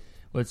 would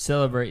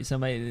celebrate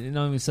somebody. They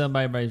don't even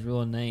celebrate anybody's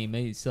real name.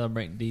 They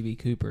celebrate D.B.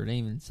 Cooper. They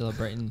ain't even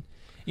celebrating.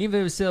 Even if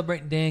it was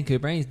celebrating Dan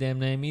Cooper, ain't his damn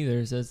name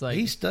either. So it's like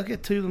he stuck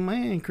it to the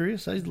man,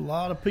 Chris. There's a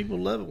lot of people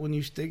love it when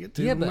you stick it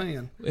to the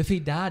man. If he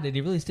died, did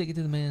he really stick it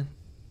to the man?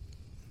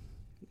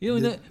 You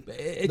know,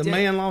 The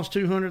man lost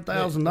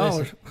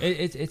 $200,000.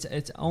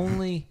 It's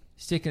only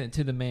sticking it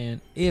to the man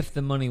if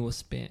the money was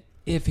spent,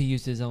 if he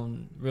used his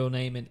own real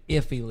name, and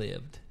if he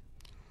lived.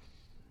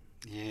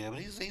 Yeah, but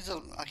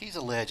he's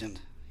a legend.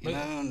 You know.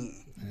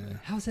 And,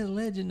 How's that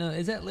legend?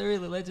 Is that literally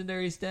the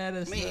legendary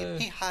status? I mean,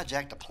 he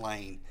hijacked a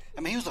plane.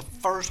 I mean, he was the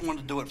first one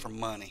to do it for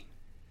money.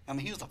 I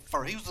mean, he was the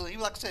first.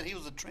 Like I said, he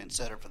was the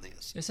trendsetter for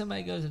this. If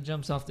somebody goes and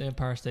jumps off the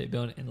Empire State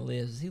Building and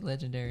lives, is he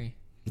legendary?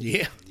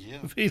 Yeah. Yeah.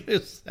 If he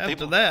lives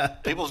after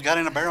that, People's got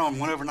in a barrel and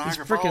went over he's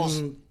Niagara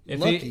Falls. freaking If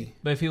lucky.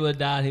 but if he would have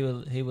died,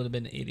 he would have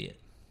been an idiot.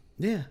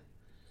 Yeah.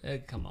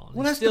 Come on,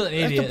 Well, he's still an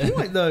idiot. That's the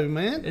point, though,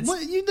 man. It's-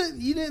 What, you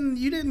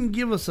didn't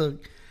give us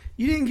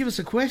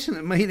a question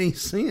that made any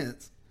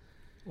sense.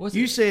 What's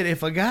You it? said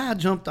if a guy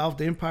jumped off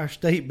the Empire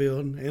State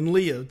Building and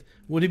lived,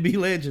 would he be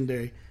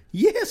legendary?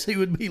 Yes, he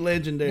would be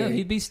legendary. No,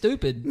 he'd be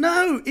stupid.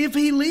 No, if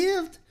he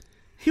lived,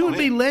 he would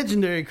be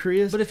legendary,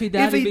 Chris. But if he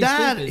died, he'd be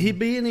died, stupid. he'd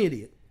be an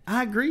idiot.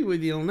 I agree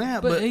with you on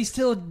that, But but he's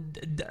still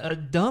a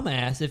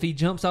dumbass if he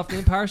jumps off the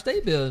Empire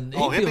State Building.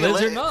 Oh, if he he'll be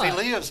lives or if not. he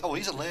lives,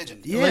 he's a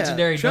legend. yeah,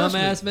 legendary trust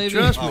dumbass, me, maybe?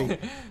 Trust Oh. me,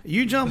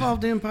 you jump off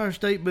the Empire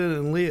State Building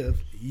and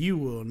live, you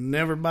will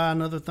never buy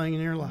another thing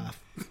in your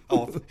life.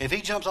 Oh, if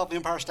he jumps off the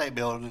Empire State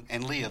Building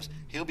and lives,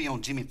 he'll be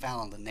on Jimmy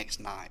Fallon the next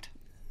night.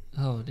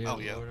 Oh, dear Oh,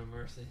 yeah. Lord of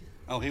mercy.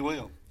 Oh, he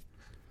will.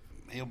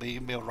 He'll be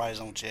able to write his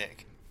own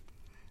check.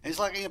 It's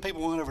like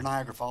people went over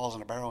Niagara Falls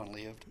in a barrel and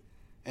lived,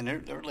 and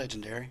they're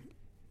legendary.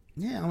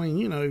 Yeah, I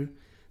mean,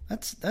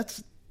 that's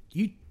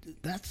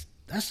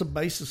the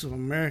basis of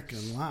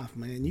American life,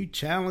 man. You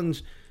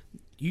challenge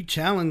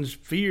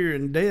fear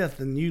and death,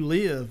 and you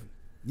live.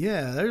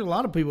 Yeah, there's a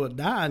lot of people that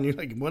die, and you're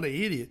like, what an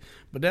idiot.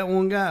 But that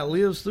one guy that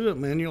lives through it,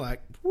 man. You're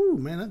like, whoo,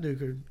 man, that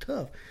dude is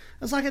tough.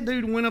 That's like a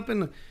dude who went up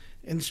in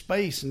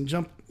space and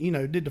jumped,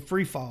 did the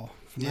free fall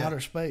from outer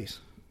space.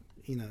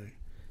 He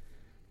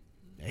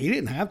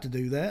didn't have to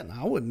do that, and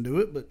I wouldn't do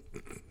it. But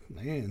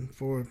man,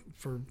 for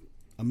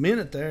a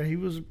minute there, he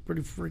was a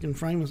pretty freaking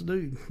famous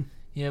dude.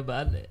 Yeah,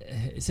 but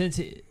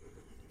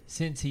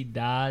since he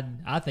died,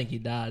 I think he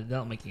died. That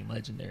don't make him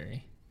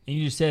legendary. And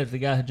you just said if the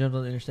guy who jumped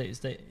on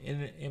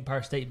the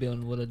Empire State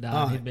Building would have died,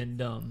 All right. he'd been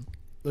dumb.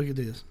 Look at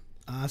this.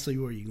 I see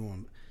where you're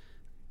going.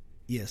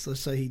 Yes, let's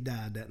say he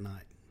died that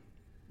night,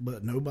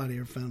 but nobody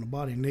ever found a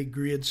body, and they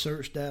grid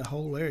searched that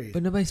whole area.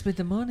 But nobody spent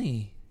the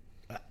money.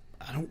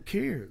 I don't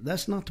care.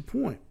 That's not the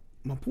point.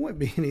 My point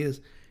being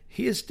is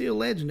he is still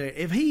legendary.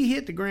 If he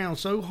hit the ground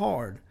so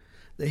hard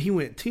that he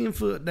went 10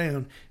 foot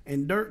down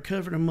and dirt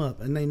covered him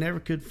up and they never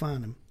could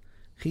find him,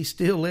 he's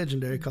still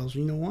legendary because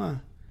you know why?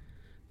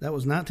 That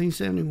was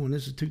 1971.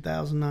 This is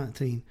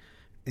 2019.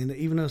 And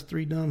even us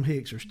three dumb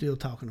hicks are still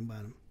talking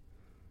about him.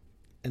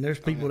 And there's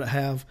people that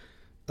have,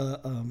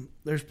 that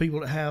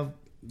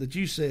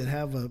you said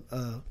have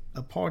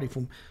a party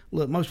from.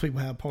 Look, most people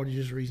have parties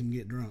just a reason to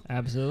get drunk.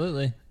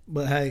 Absolutely.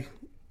 But hey,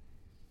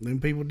 Then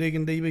people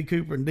digging DB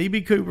Cooper, and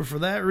DB Cooper for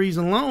that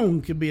reason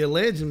alone could be a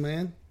legend,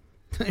 man.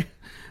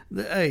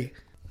 Hey,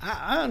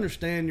 I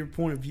understand your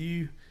point of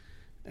view,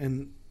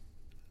 and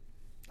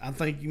I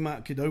think you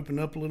could open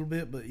up a little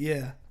bit. But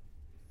yeah,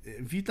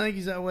 if you think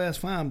he's that way, that's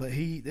fine. But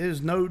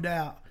there's no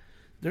doubt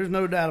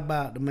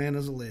about it, the man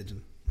is a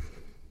legend.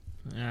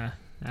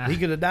 He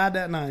could have died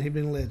that night. He'd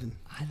been a legend.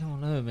 I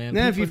don't know, man.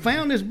 Now, if you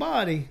found his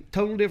body,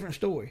 total different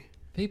story.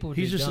 People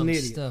He's do just dumb an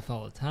idiot. stuff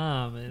all the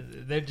time,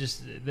 and they're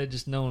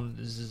just known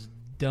as just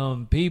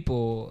dumb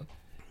people.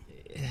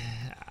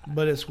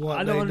 But it's what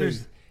I they don't do.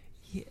 understand.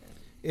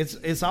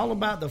 It's all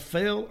about the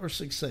fail or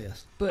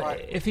success. But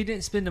Right. if he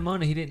didn't spend the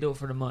money, he didn't do it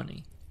for the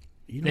money.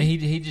 You Now, know,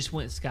 he just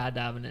went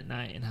skydiving at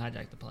night and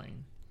hijacked the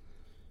plane.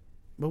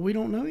 but we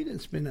don't know he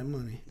didn't spend that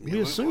money. Yeah, We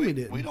assume he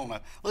didn't. We don't know.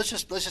 Let's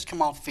just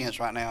come off the fence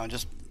right now and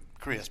just,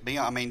 Chris,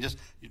 just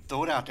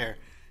throw it out there.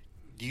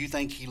 Do you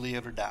think he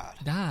lived or died?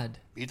 Died.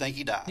 You think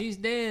he died? He's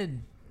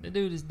dead. The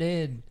dude is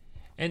dead.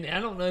 And I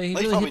don't know. He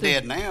Well, he's really probably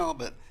hit the- dead now,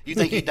 but you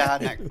think he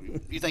died in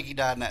that? You think he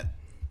died in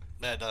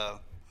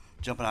that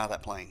jumping out of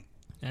that plane?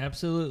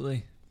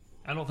 Absolutely.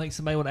 I don't think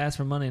somebody would ask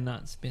for money and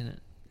not spend it.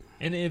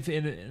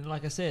 And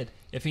like I said,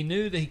 if he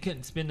knew that he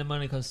couldn't spend the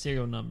money because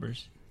serial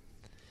numbers,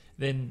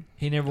 then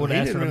he never would he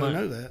ask for didn't the really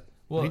money. know that.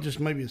 Well- he just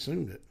maybe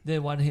assumed it.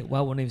 Then why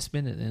wouldn't he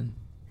spend it then?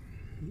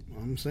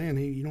 I'm saying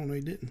you don't know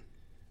he didn't.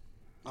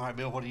 All right,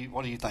 Bill. What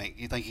do you think?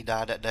 You think he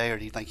died that day, or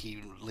do you think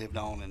he lived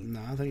on? And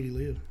No, I think he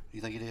lived.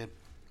 you think he did?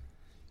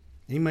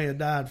 He may have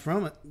died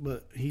from it,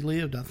 but he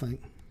lived, I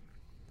think.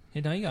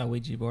 Hey, no, you got a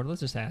Ouija board. Let's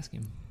just ask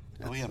him.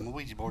 Oh yeah, my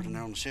Ouija board's in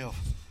there on the shelf.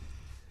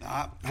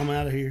 Now, I'm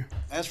out of here.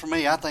 as for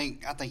me, I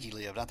think he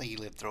lived. I think he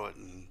lived through it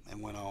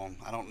and went on.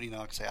 I don't,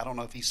 like I say, I don't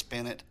know if he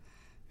spent it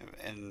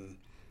and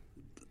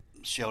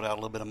shelled out a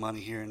little bit of money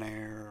here and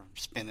there, or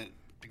spent it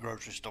at the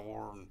grocery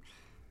store and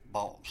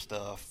bought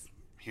stuff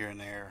here and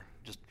there,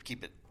 just to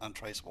keep it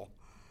untraceable.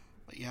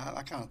 But yeah,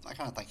 I kind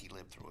of think he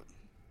lived through it.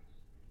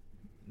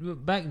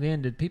 But back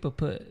then, did people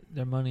put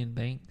their money in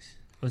banks?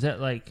 Was that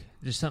like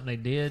just something they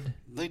did?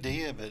 They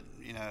did, but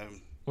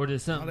Or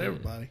did something... Not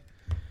everybody.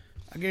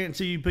 I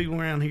guarantee you people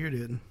around here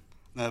didn't.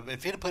 no.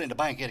 If he'd have put it in the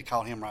bank, it'd have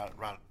caught him right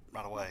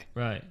away.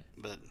 Right.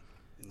 But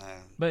no,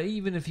 But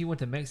even if he went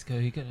to Mexico,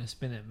 he couldn't have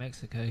spent it in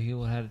Mexico. He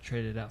would have had to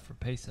trade it out for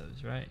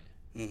pesos, right?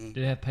 mm-hmm.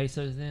 Did they have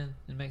pesos then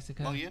in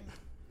Mexico? Oh yeah,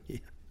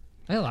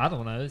 Hell, I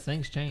don't know.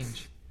 Things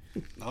change.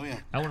 oh yeah.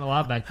 I wasn't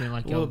alive back then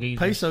like y'all Well, geezers.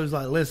 pesos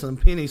like less than a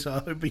penny, so I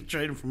hope he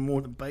traded for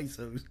more than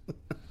pesos.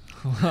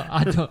 Well,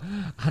 I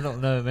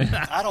don't know, man.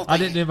 I don't. Think I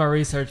didn't do my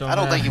research on that.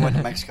 I don't think he went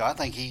to Mexico. I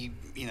think he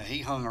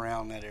hung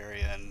around that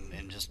area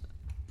and just.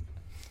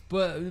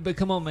 But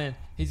come on, man.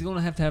 He's going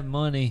to have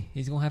money.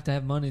 He's going to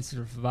have money to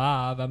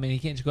survive. I mean, he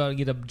can't just go out and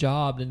get a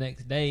job the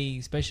next day,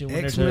 especially when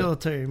there's a...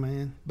 Ex-military,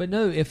 man. But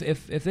no, if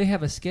they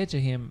have a sketch of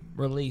him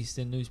released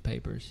in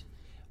newspapers,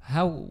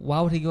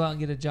 why would he go out and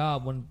get a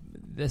job when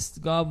there's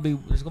going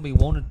to be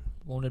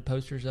wanted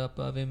posters up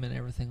of him and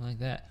everything like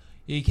that?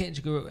 You can't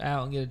just go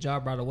out and get a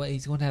job right away.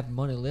 He's going to have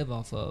money to live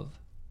off of.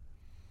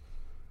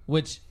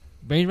 Which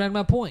brings me back to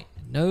my point.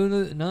 None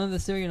of the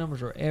serial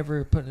numbers are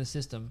ever put in the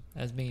system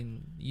as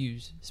being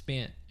used,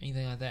 spent,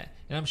 anything like that.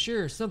 And I'm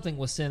sure something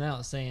was sent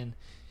out saying,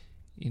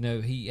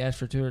 he asked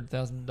for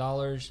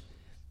 $200,000.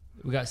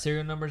 We got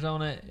serial numbers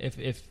on it.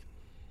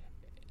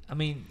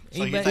 So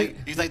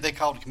you think they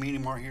called the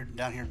community mart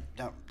down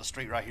the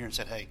street right here and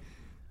said, hey,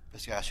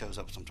 this guy shows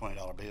up with some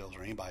 $20 bills,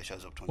 or anybody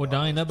shows up with $20 Well,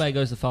 Donnie, bills. nobody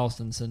goes to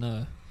Falston, so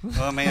no.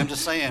 Well, I mean, I'm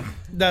just saying.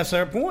 That's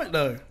our point,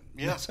 though.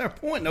 Yeah. That's our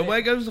point.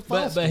 Nobody goes to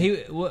But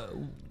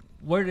Falston.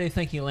 where did they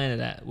think he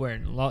landed at? Where,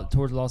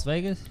 towards Las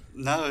Vegas?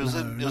 No, it was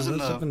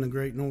that's up in the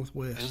Great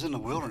Northwest. It was in the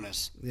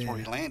wilderness. That's where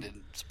he Yeah. landed,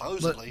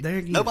 supposedly. there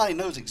again- Nobody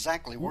knows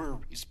exactly where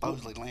he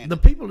supposedly landed. The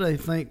people they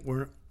think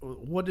were,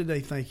 what did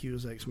they think he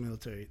was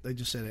ex-military? They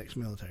just said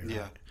ex-military, right?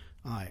 Yeah.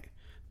 All right.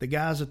 The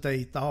guys that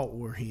they thought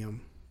were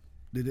him,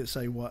 did it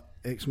say what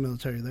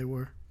ex-military they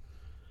were?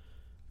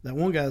 That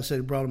one guy said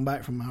he brought him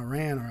back from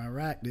Iran or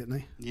Iraq, didn't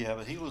he? Yeah,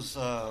 but he was.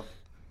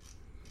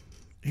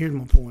 Here's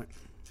my point.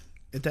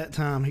 At that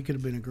time, he could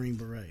have been a Green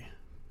Beret.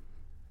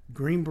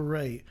 Green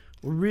Beret.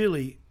 Well,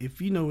 really, if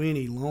you know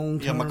any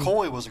long-term... Yeah,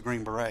 McCoy was a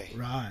Green Beret.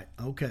 Right.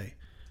 Okay.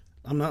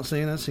 I'm not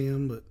saying that's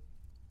him, but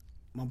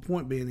my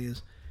point being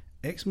is,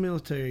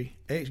 ex-military,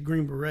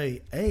 ex-Green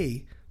Beret,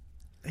 they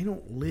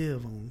don't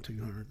live on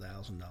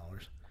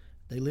 $200,000.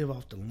 They live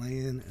off the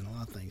land and a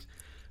lot of things.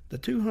 The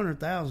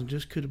 $200,000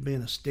 just could have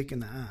been a stick in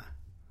the eye,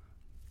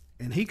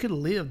 and he could have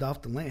lived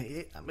off the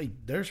land.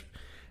 There's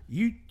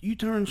you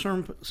turn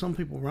some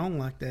people wrong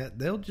like that,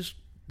 they'll just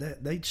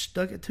they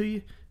stuck it to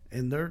you,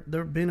 and their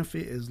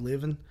benefit is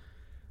living,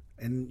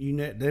 and you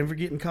never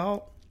getting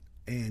caught,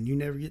 and you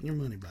never getting your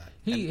money back.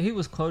 He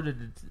was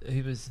quoted.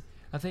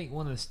 I think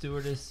one of the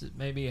stewardess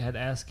maybe had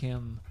asked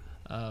him,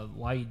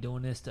 "Why are you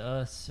doing this to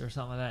us?" or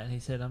something like that, and he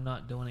said, "I'm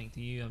not doing it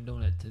to you. I'm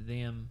doing it to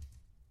them."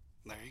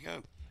 There you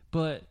go.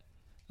 But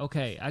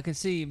okay, I can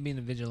see him being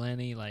a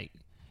vigilante, like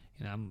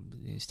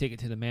I'm stick it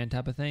to the man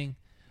type of thing.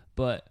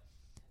 But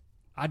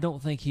I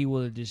don't think he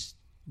would have just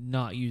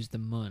not used the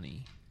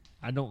money.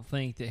 I don't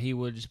think that he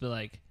would just be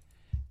like,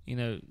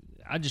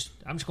 I'm just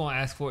going to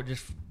ask for it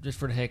just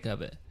for the heck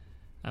of it.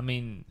 I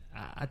mean,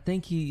 I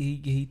think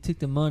he took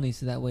the money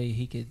so that way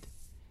he could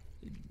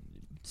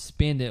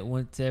spend it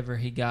whenever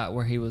he got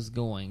where he was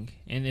going.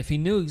 And if he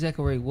knew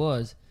exactly where he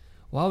was,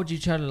 why would you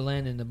try to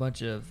land in a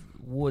bunch of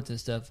woods and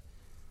stuff?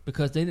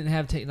 Because they didn't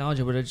have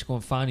technology where they're just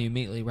going to find you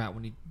immediately right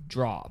when you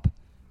drop.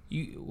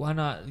 Why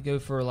not go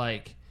for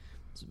like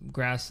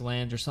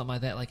grasslands or something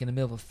like that, like in the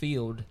middle of a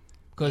field?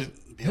 Because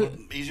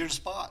easier to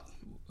spot.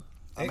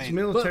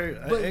 Ex-military,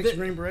 but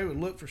ex-Green Beret would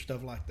look for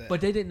stuff like that.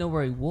 But they didn't know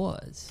where he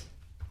was.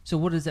 So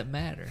what does that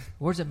matter?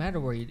 Where does it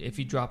matter if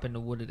you drop in a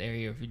wooded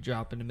area or if you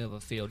drop in the middle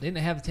of a field? They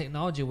didn't have the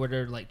technology where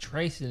they're like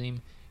tracing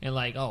him and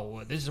like, oh,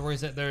 well, this is where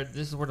he's at there.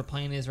 This is where the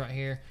plane is right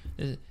here.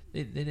 They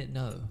didn't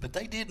know. But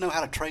they did know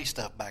how to trace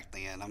stuff back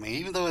then. I mean,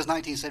 even though it was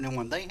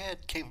 1971, they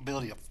had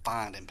capability of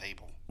finding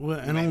people. Well,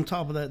 and on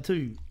top of that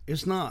too,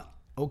 it's not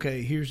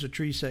okay. Here's the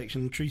tree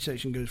section. The tree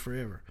section goes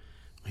forever.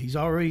 We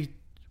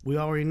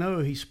already know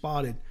he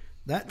spotted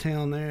that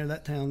town there,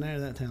 that town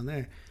there, that town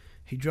there.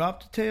 He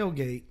dropped the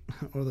tailgate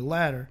or the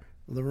ladder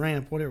or the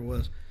ramp, whatever it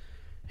was.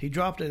 He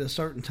dropped it at a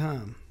certain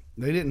time.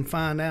 They didn't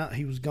find out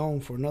he was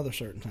gone for another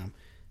certain time.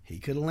 He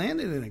could have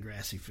landed in a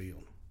grassy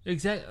field.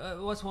 Exactly.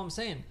 That's what I'm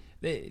saying.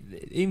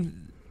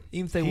 Even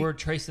if they were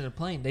tracing a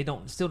plane, they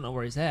still don't know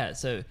where he's at.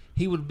 So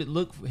he would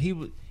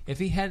if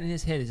he had in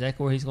his head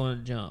exactly where he's going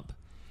to jump,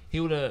 he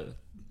would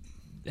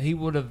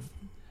have.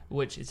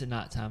 Which it's at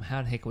nighttime.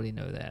 How the heck would he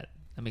know that?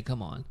 I mean,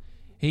 come on.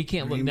 He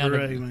can't Green look down.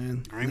 Beret,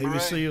 man. Navy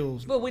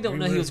SEALs. But we don't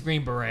know he was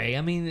Green Beret.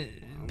 I mean,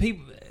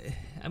 people.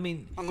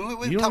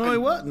 You don't know he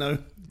what? No.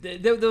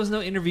 There was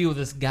no interview with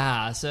this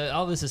guy, so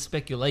all this is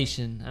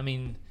speculation. I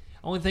mean,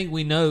 only thing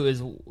we know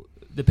is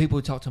the people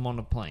who talked to him on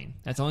the plane.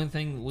 That's the only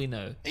thing we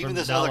know. Even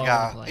this other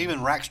guy, even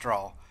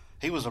Rackstraw,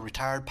 he was a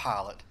retired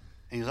pilot.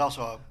 He was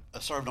also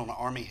served on the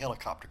Army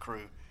helicopter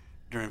crew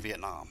during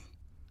Vietnam.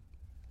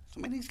 So,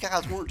 I mean, these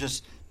guys weren't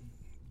just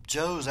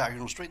Joes out here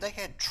on the street. They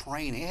had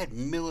training. They had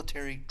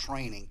military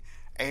training,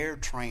 air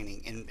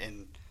training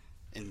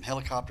in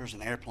helicopters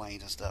and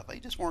airplanes and stuff. They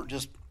just weren't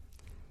just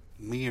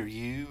me or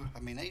you. I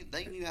mean,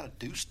 they knew how to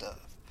do stuff.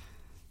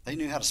 They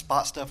knew how to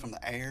spot stuff from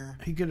the air.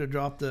 He could have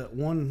dropped that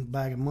one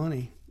bag of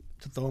money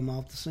to throw him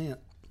off the scent.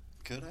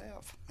 Could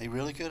have. He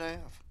really could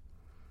have.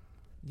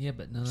 Yeah,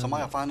 but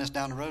somebody will find this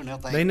down the road and they'll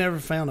think. They never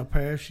found a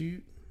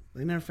parachute.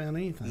 They never found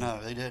anything.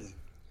 No, they didn't.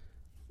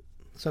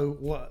 So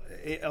what?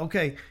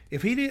 Okay,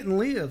 if he didn't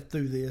live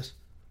through this,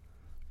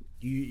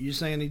 you're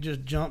saying he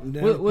just jumped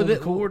down and pulled the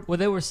cord? Well,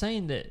 they were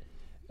saying that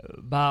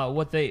by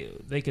what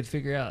they could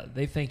figure out,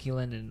 they think he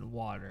landed in the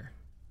water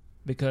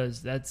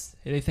because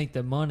they think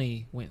the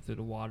money went through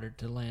the water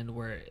to land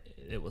where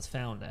it was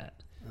found at,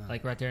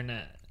 like right there in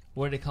that.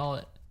 What do they call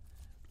it?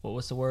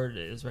 What's the word?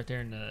 It was right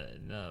there in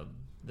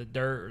the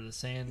dirt or the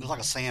sand. It was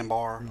like a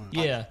sandbar.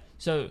 Yeah.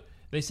 So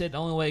they said the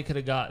only way he could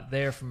have got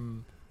there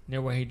from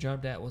near where he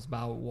jumped at was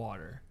by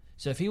water.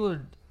 So if he would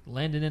have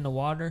landed in the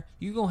water,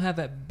 you're going to have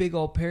that big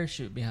old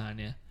parachute behind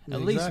you.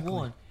 At least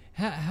one.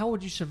 How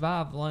would you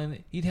survive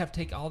landing? You'd have to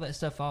take all that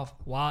stuff off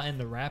while in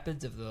the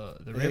rapids of the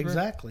river.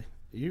 Exactly.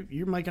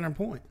 You're making our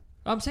point.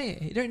 I'm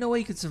saying, there ain't no way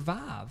he could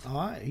survive.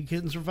 All right, he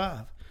couldn't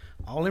survive.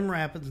 All them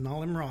rapids and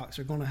all them rocks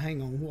are going to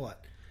hang on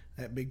what?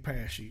 That big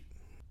parachute.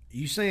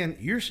 You saying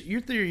your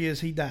theory is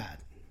he died?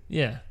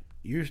 Yeah.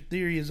 Your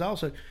theory is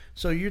also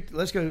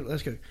let's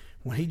go.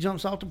 When he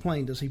jumps off the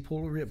plane, does he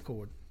pull a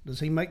ripcord? Does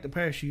he make the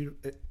parachute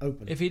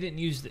open? If he didn't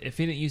use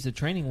the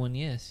training one,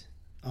 yes.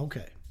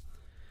 Okay.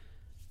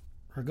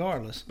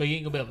 Regardless, but you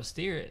ain't gonna be able to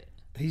steer it.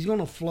 He's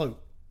gonna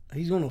float.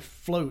 He's gonna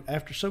float.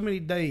 After so many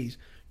days,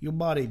 your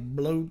body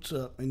bloats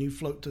up and you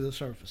float to the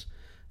surface.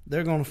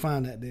 They're gonna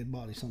find that dead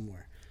body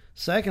somewhere.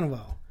 Second of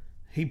all,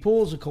 he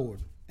pulls the cord.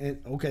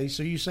 And okay,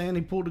 so you saying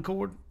he pulled the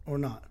cord or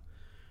not?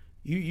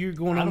 You're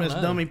going on this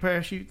dummy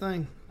parachute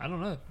thing? I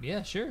don't know.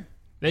 Yeah, sure.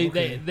 They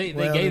gave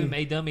him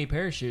a dummy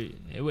parachute.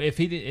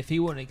 If he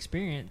wasn't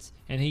experienced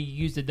and he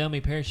used a dummy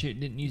parachute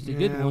and didn't use the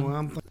good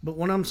one. But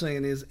what I'm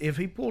saying is, if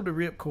he pulled the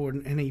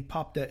ripcord and he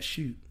popped that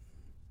chute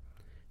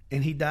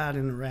and he died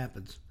in the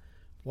rapids,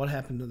 what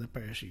happened to the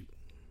parachute?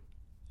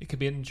 It could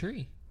be in the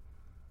tree.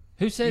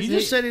 Who says you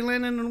just said he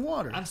landed in the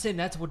water? I'm saying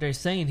that's what they're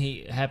saying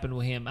happened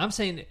with him. I'm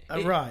saying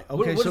right.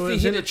 Okay, what so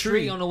if he hit a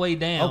tree on the way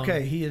down?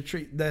 Okay, he hit a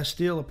tree. That's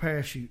still a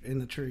parachute in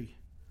the tree.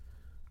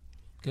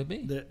 Could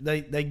be.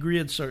 They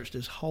grid searched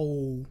this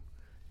whole.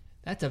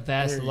 That's a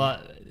vast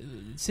lot.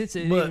 Since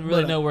they didn't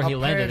really know where he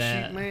landed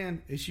at.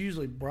 Man, it's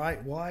usually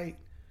bright white.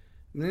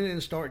 And then they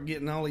didn't start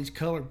getting all these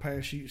colored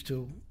parachutes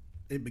till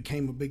it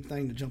became a big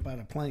thing to jump out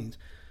of planes.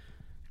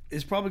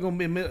 It's probably going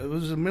to be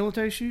was it a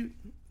military chute?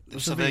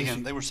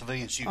 Civilian. They were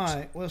civilian shoots. All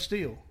right. Well,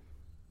 still.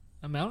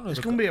 I mean, I don't know. It's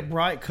going to be a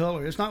bright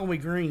color. It's not going to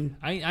be green.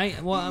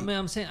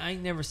 I'm saying I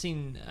ain't never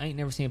seen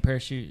a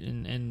parachute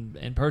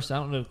in person. I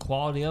don't know the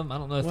quality of them. I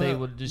don't know if they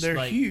would just they're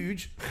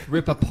huge,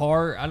 rip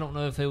apart. I don't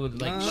know if they would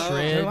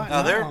shred.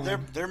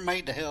 They're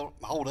made to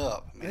hold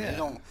up. I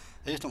mean,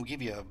 they just don't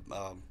give you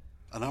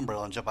an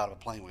umbrella and jump out of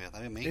a plane with.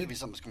 I mean, they give you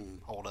something that's going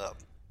to hold up.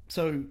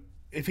 So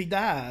if he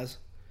dies,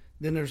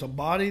 then there's a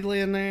body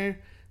laying there.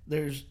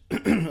 There's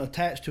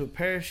attached to a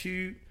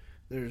parachute.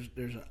 There's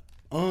an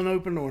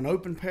unopened or an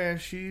open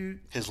parachute.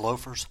 His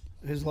loafers.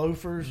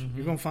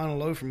 You're gonna find a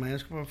loafer, man.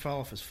 It's gonna fall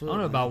off his foot. I don't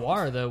know man. about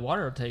water though.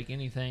 Water will take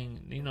anything.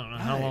 You don't know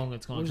how Right. long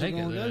it's going to take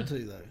Where's it. it gonna Though. go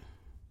to though?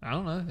 I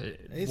don't know.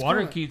 It's Water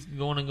gonna- keeps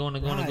going and going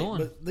and going Right, and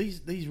going. but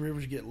these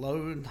rivers get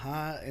low and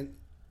high, and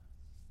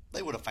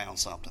They would have found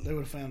something. they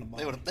would have found a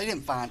body. They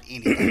didn't find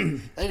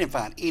anything. They didn't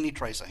find any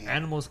trace of him.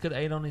 Animals could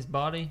have ate on his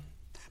body.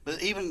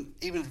 But even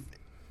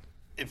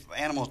if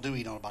animals do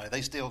eat on a body,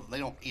 they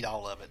don't eat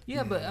all of it.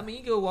 Yeah, but I mean,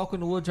 you go walk in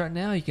the woods right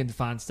now, you can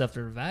find stuff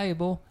that are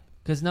valuable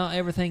because not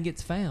everything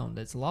gets found.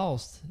 It's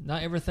lost.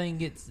 Not everything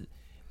gets.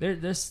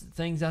 There's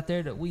things out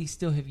there that we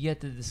still have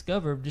yet to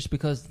discover just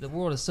because the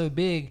world is so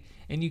big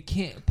and you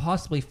can't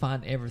possibly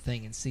find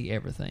everything and see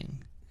everything.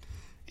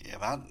 Yeah,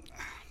 but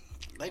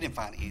they didn't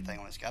find anything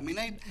on this guy. I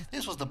mean,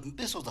 this was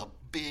a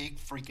big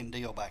freaking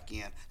deal back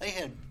then. They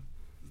had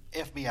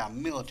FBI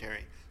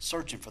military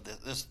searching for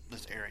this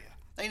area.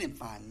 They didn't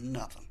find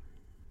nothing.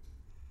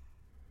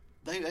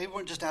 They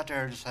weren't just out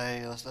there to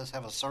say let's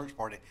have a search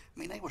party. I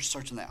mean, they were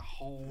searching that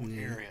whole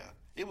area.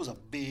 It was a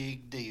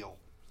big deal.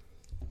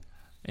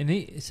 And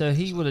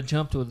he would have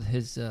jumped with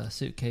his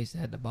suitcase that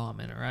had the bomb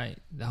in it, right?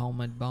 The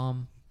homemade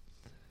bomb.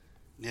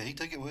 Yeah, he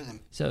took it with him.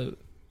 So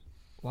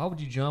why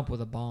would you jump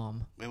with a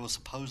bomb? It was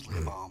supposedly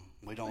a bomb.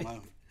 We don't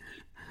know.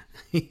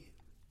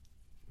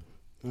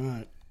 All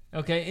right.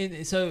 Okay,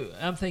 and so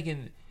I'm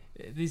thinking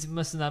these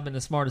must have not been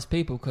the smartest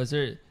people because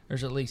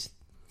there's at least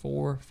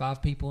 4 or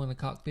 5 people in the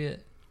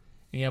cockpit.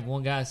 And you have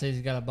one guy that says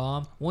he's got a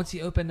bomb. Once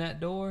he opened that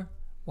door,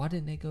 why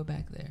didn't they go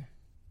back there?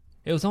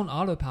 It was on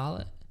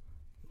autopilot.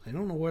 They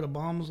don't know where the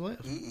bomb was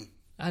left.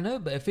 I know,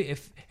 but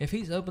if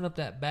he's opened up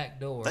that back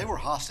door, They were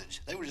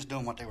hostage. They were just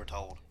doing what they were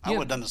told. I Yeah,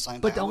 would have done the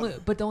same but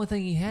thing. the only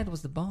thing he had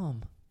was the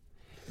bomb.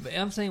 But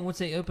I'm saying once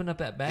they opened up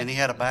that back, And he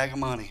had a bag of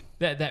money.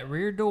 that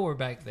rear door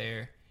back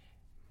there,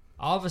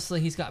 obviously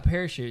he's got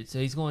parachutes, so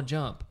he's going to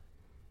jump.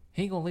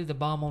 He ain't going to leave the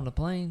bomb on the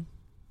plane.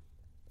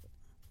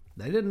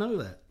 They didn't know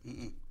that.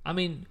 I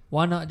mean,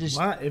 why not just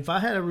If I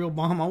had a real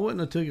bomb, I wouldn't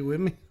have took it with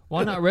me.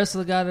 why not wrestle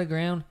the guy to the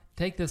ground,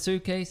 take the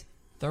suitcase,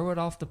 throw it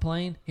off the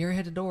plane? Here he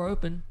had the door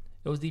open.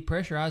 It was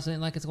depressurized. It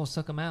ain't like it's going to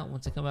suck him out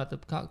once they come out the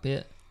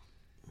cockpit.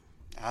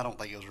 I don't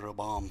think it was a real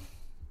bomb.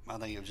 I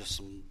think it was just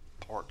some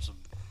parts of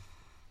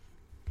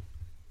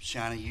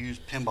shiny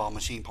used pinball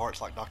machine parts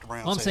like Dr.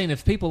 Brown I'm said. saying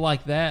if people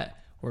like that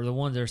were the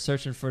ones that are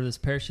searching for this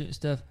parachute and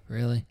stuff,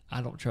 really,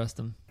 I don't trust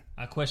them.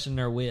 I question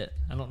their wit.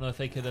 I don't know if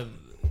they could have.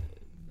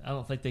 I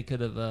don't think they could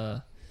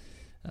have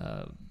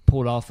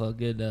pulled off a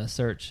good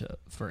search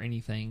for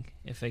anything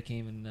if they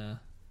came and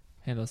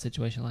handle a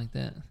situation like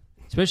that.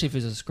 Especially if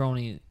it's a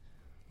scrawny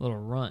little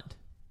runt.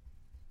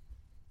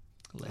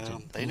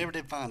 Well, they never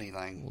did find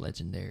anything.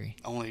 Legendary.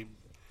 Only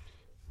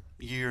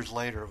years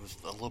later, it was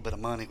a little bit of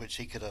money, which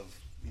he could have,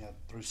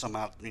 threw some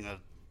out,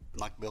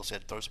 like Bill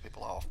said, throw some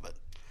people off. But,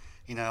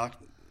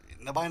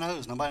 nobody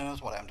knows. Nobody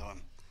knows what happened to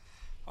him.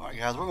 All right,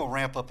 guys, we're going to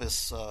ramp up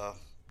this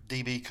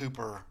D.B.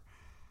 Cooper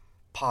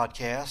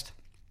podcast.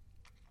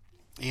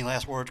 Any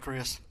last words,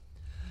 Chris?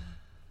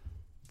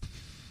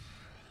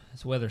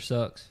 This weather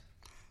sucks.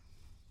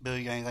 Bill,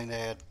 you got anything to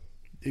add?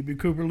 D.B.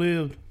 Cooper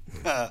lived.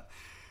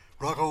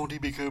 Rock on,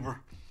 D.B. Cooper.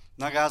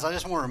 Now, guys, I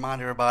just want to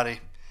remind everybody,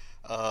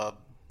 our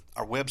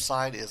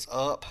website is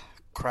up,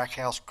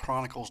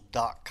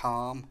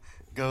 crackhousechronicles.com.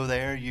 Go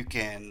there.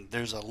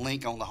 There's a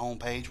link on the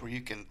homepage where you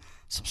can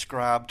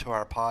subscribe to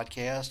our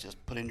podcast.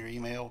 Just put in your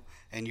email,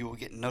 and you will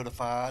get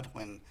notified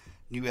when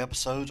new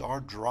episodes are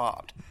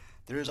dropped.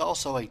 There is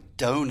also a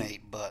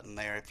donate button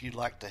there if you'd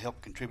like to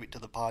help contribute to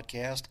the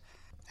podcast.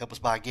 Help us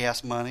buy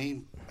gas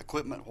money,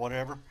 equipment,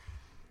 whatever.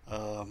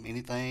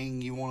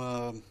 Anything you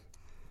want to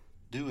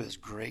do is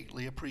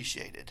greatly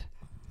appreciated.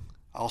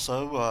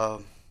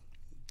 Also,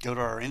 go to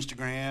our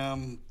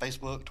Instagram,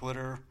 Facebook,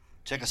 Twitter.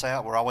 Check us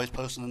out. We're always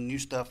posting new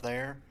stuff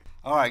there.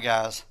 All right,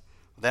 guys.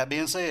 With that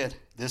being said,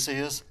 this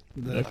is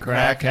The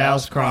Crack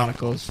House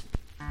Chronicles.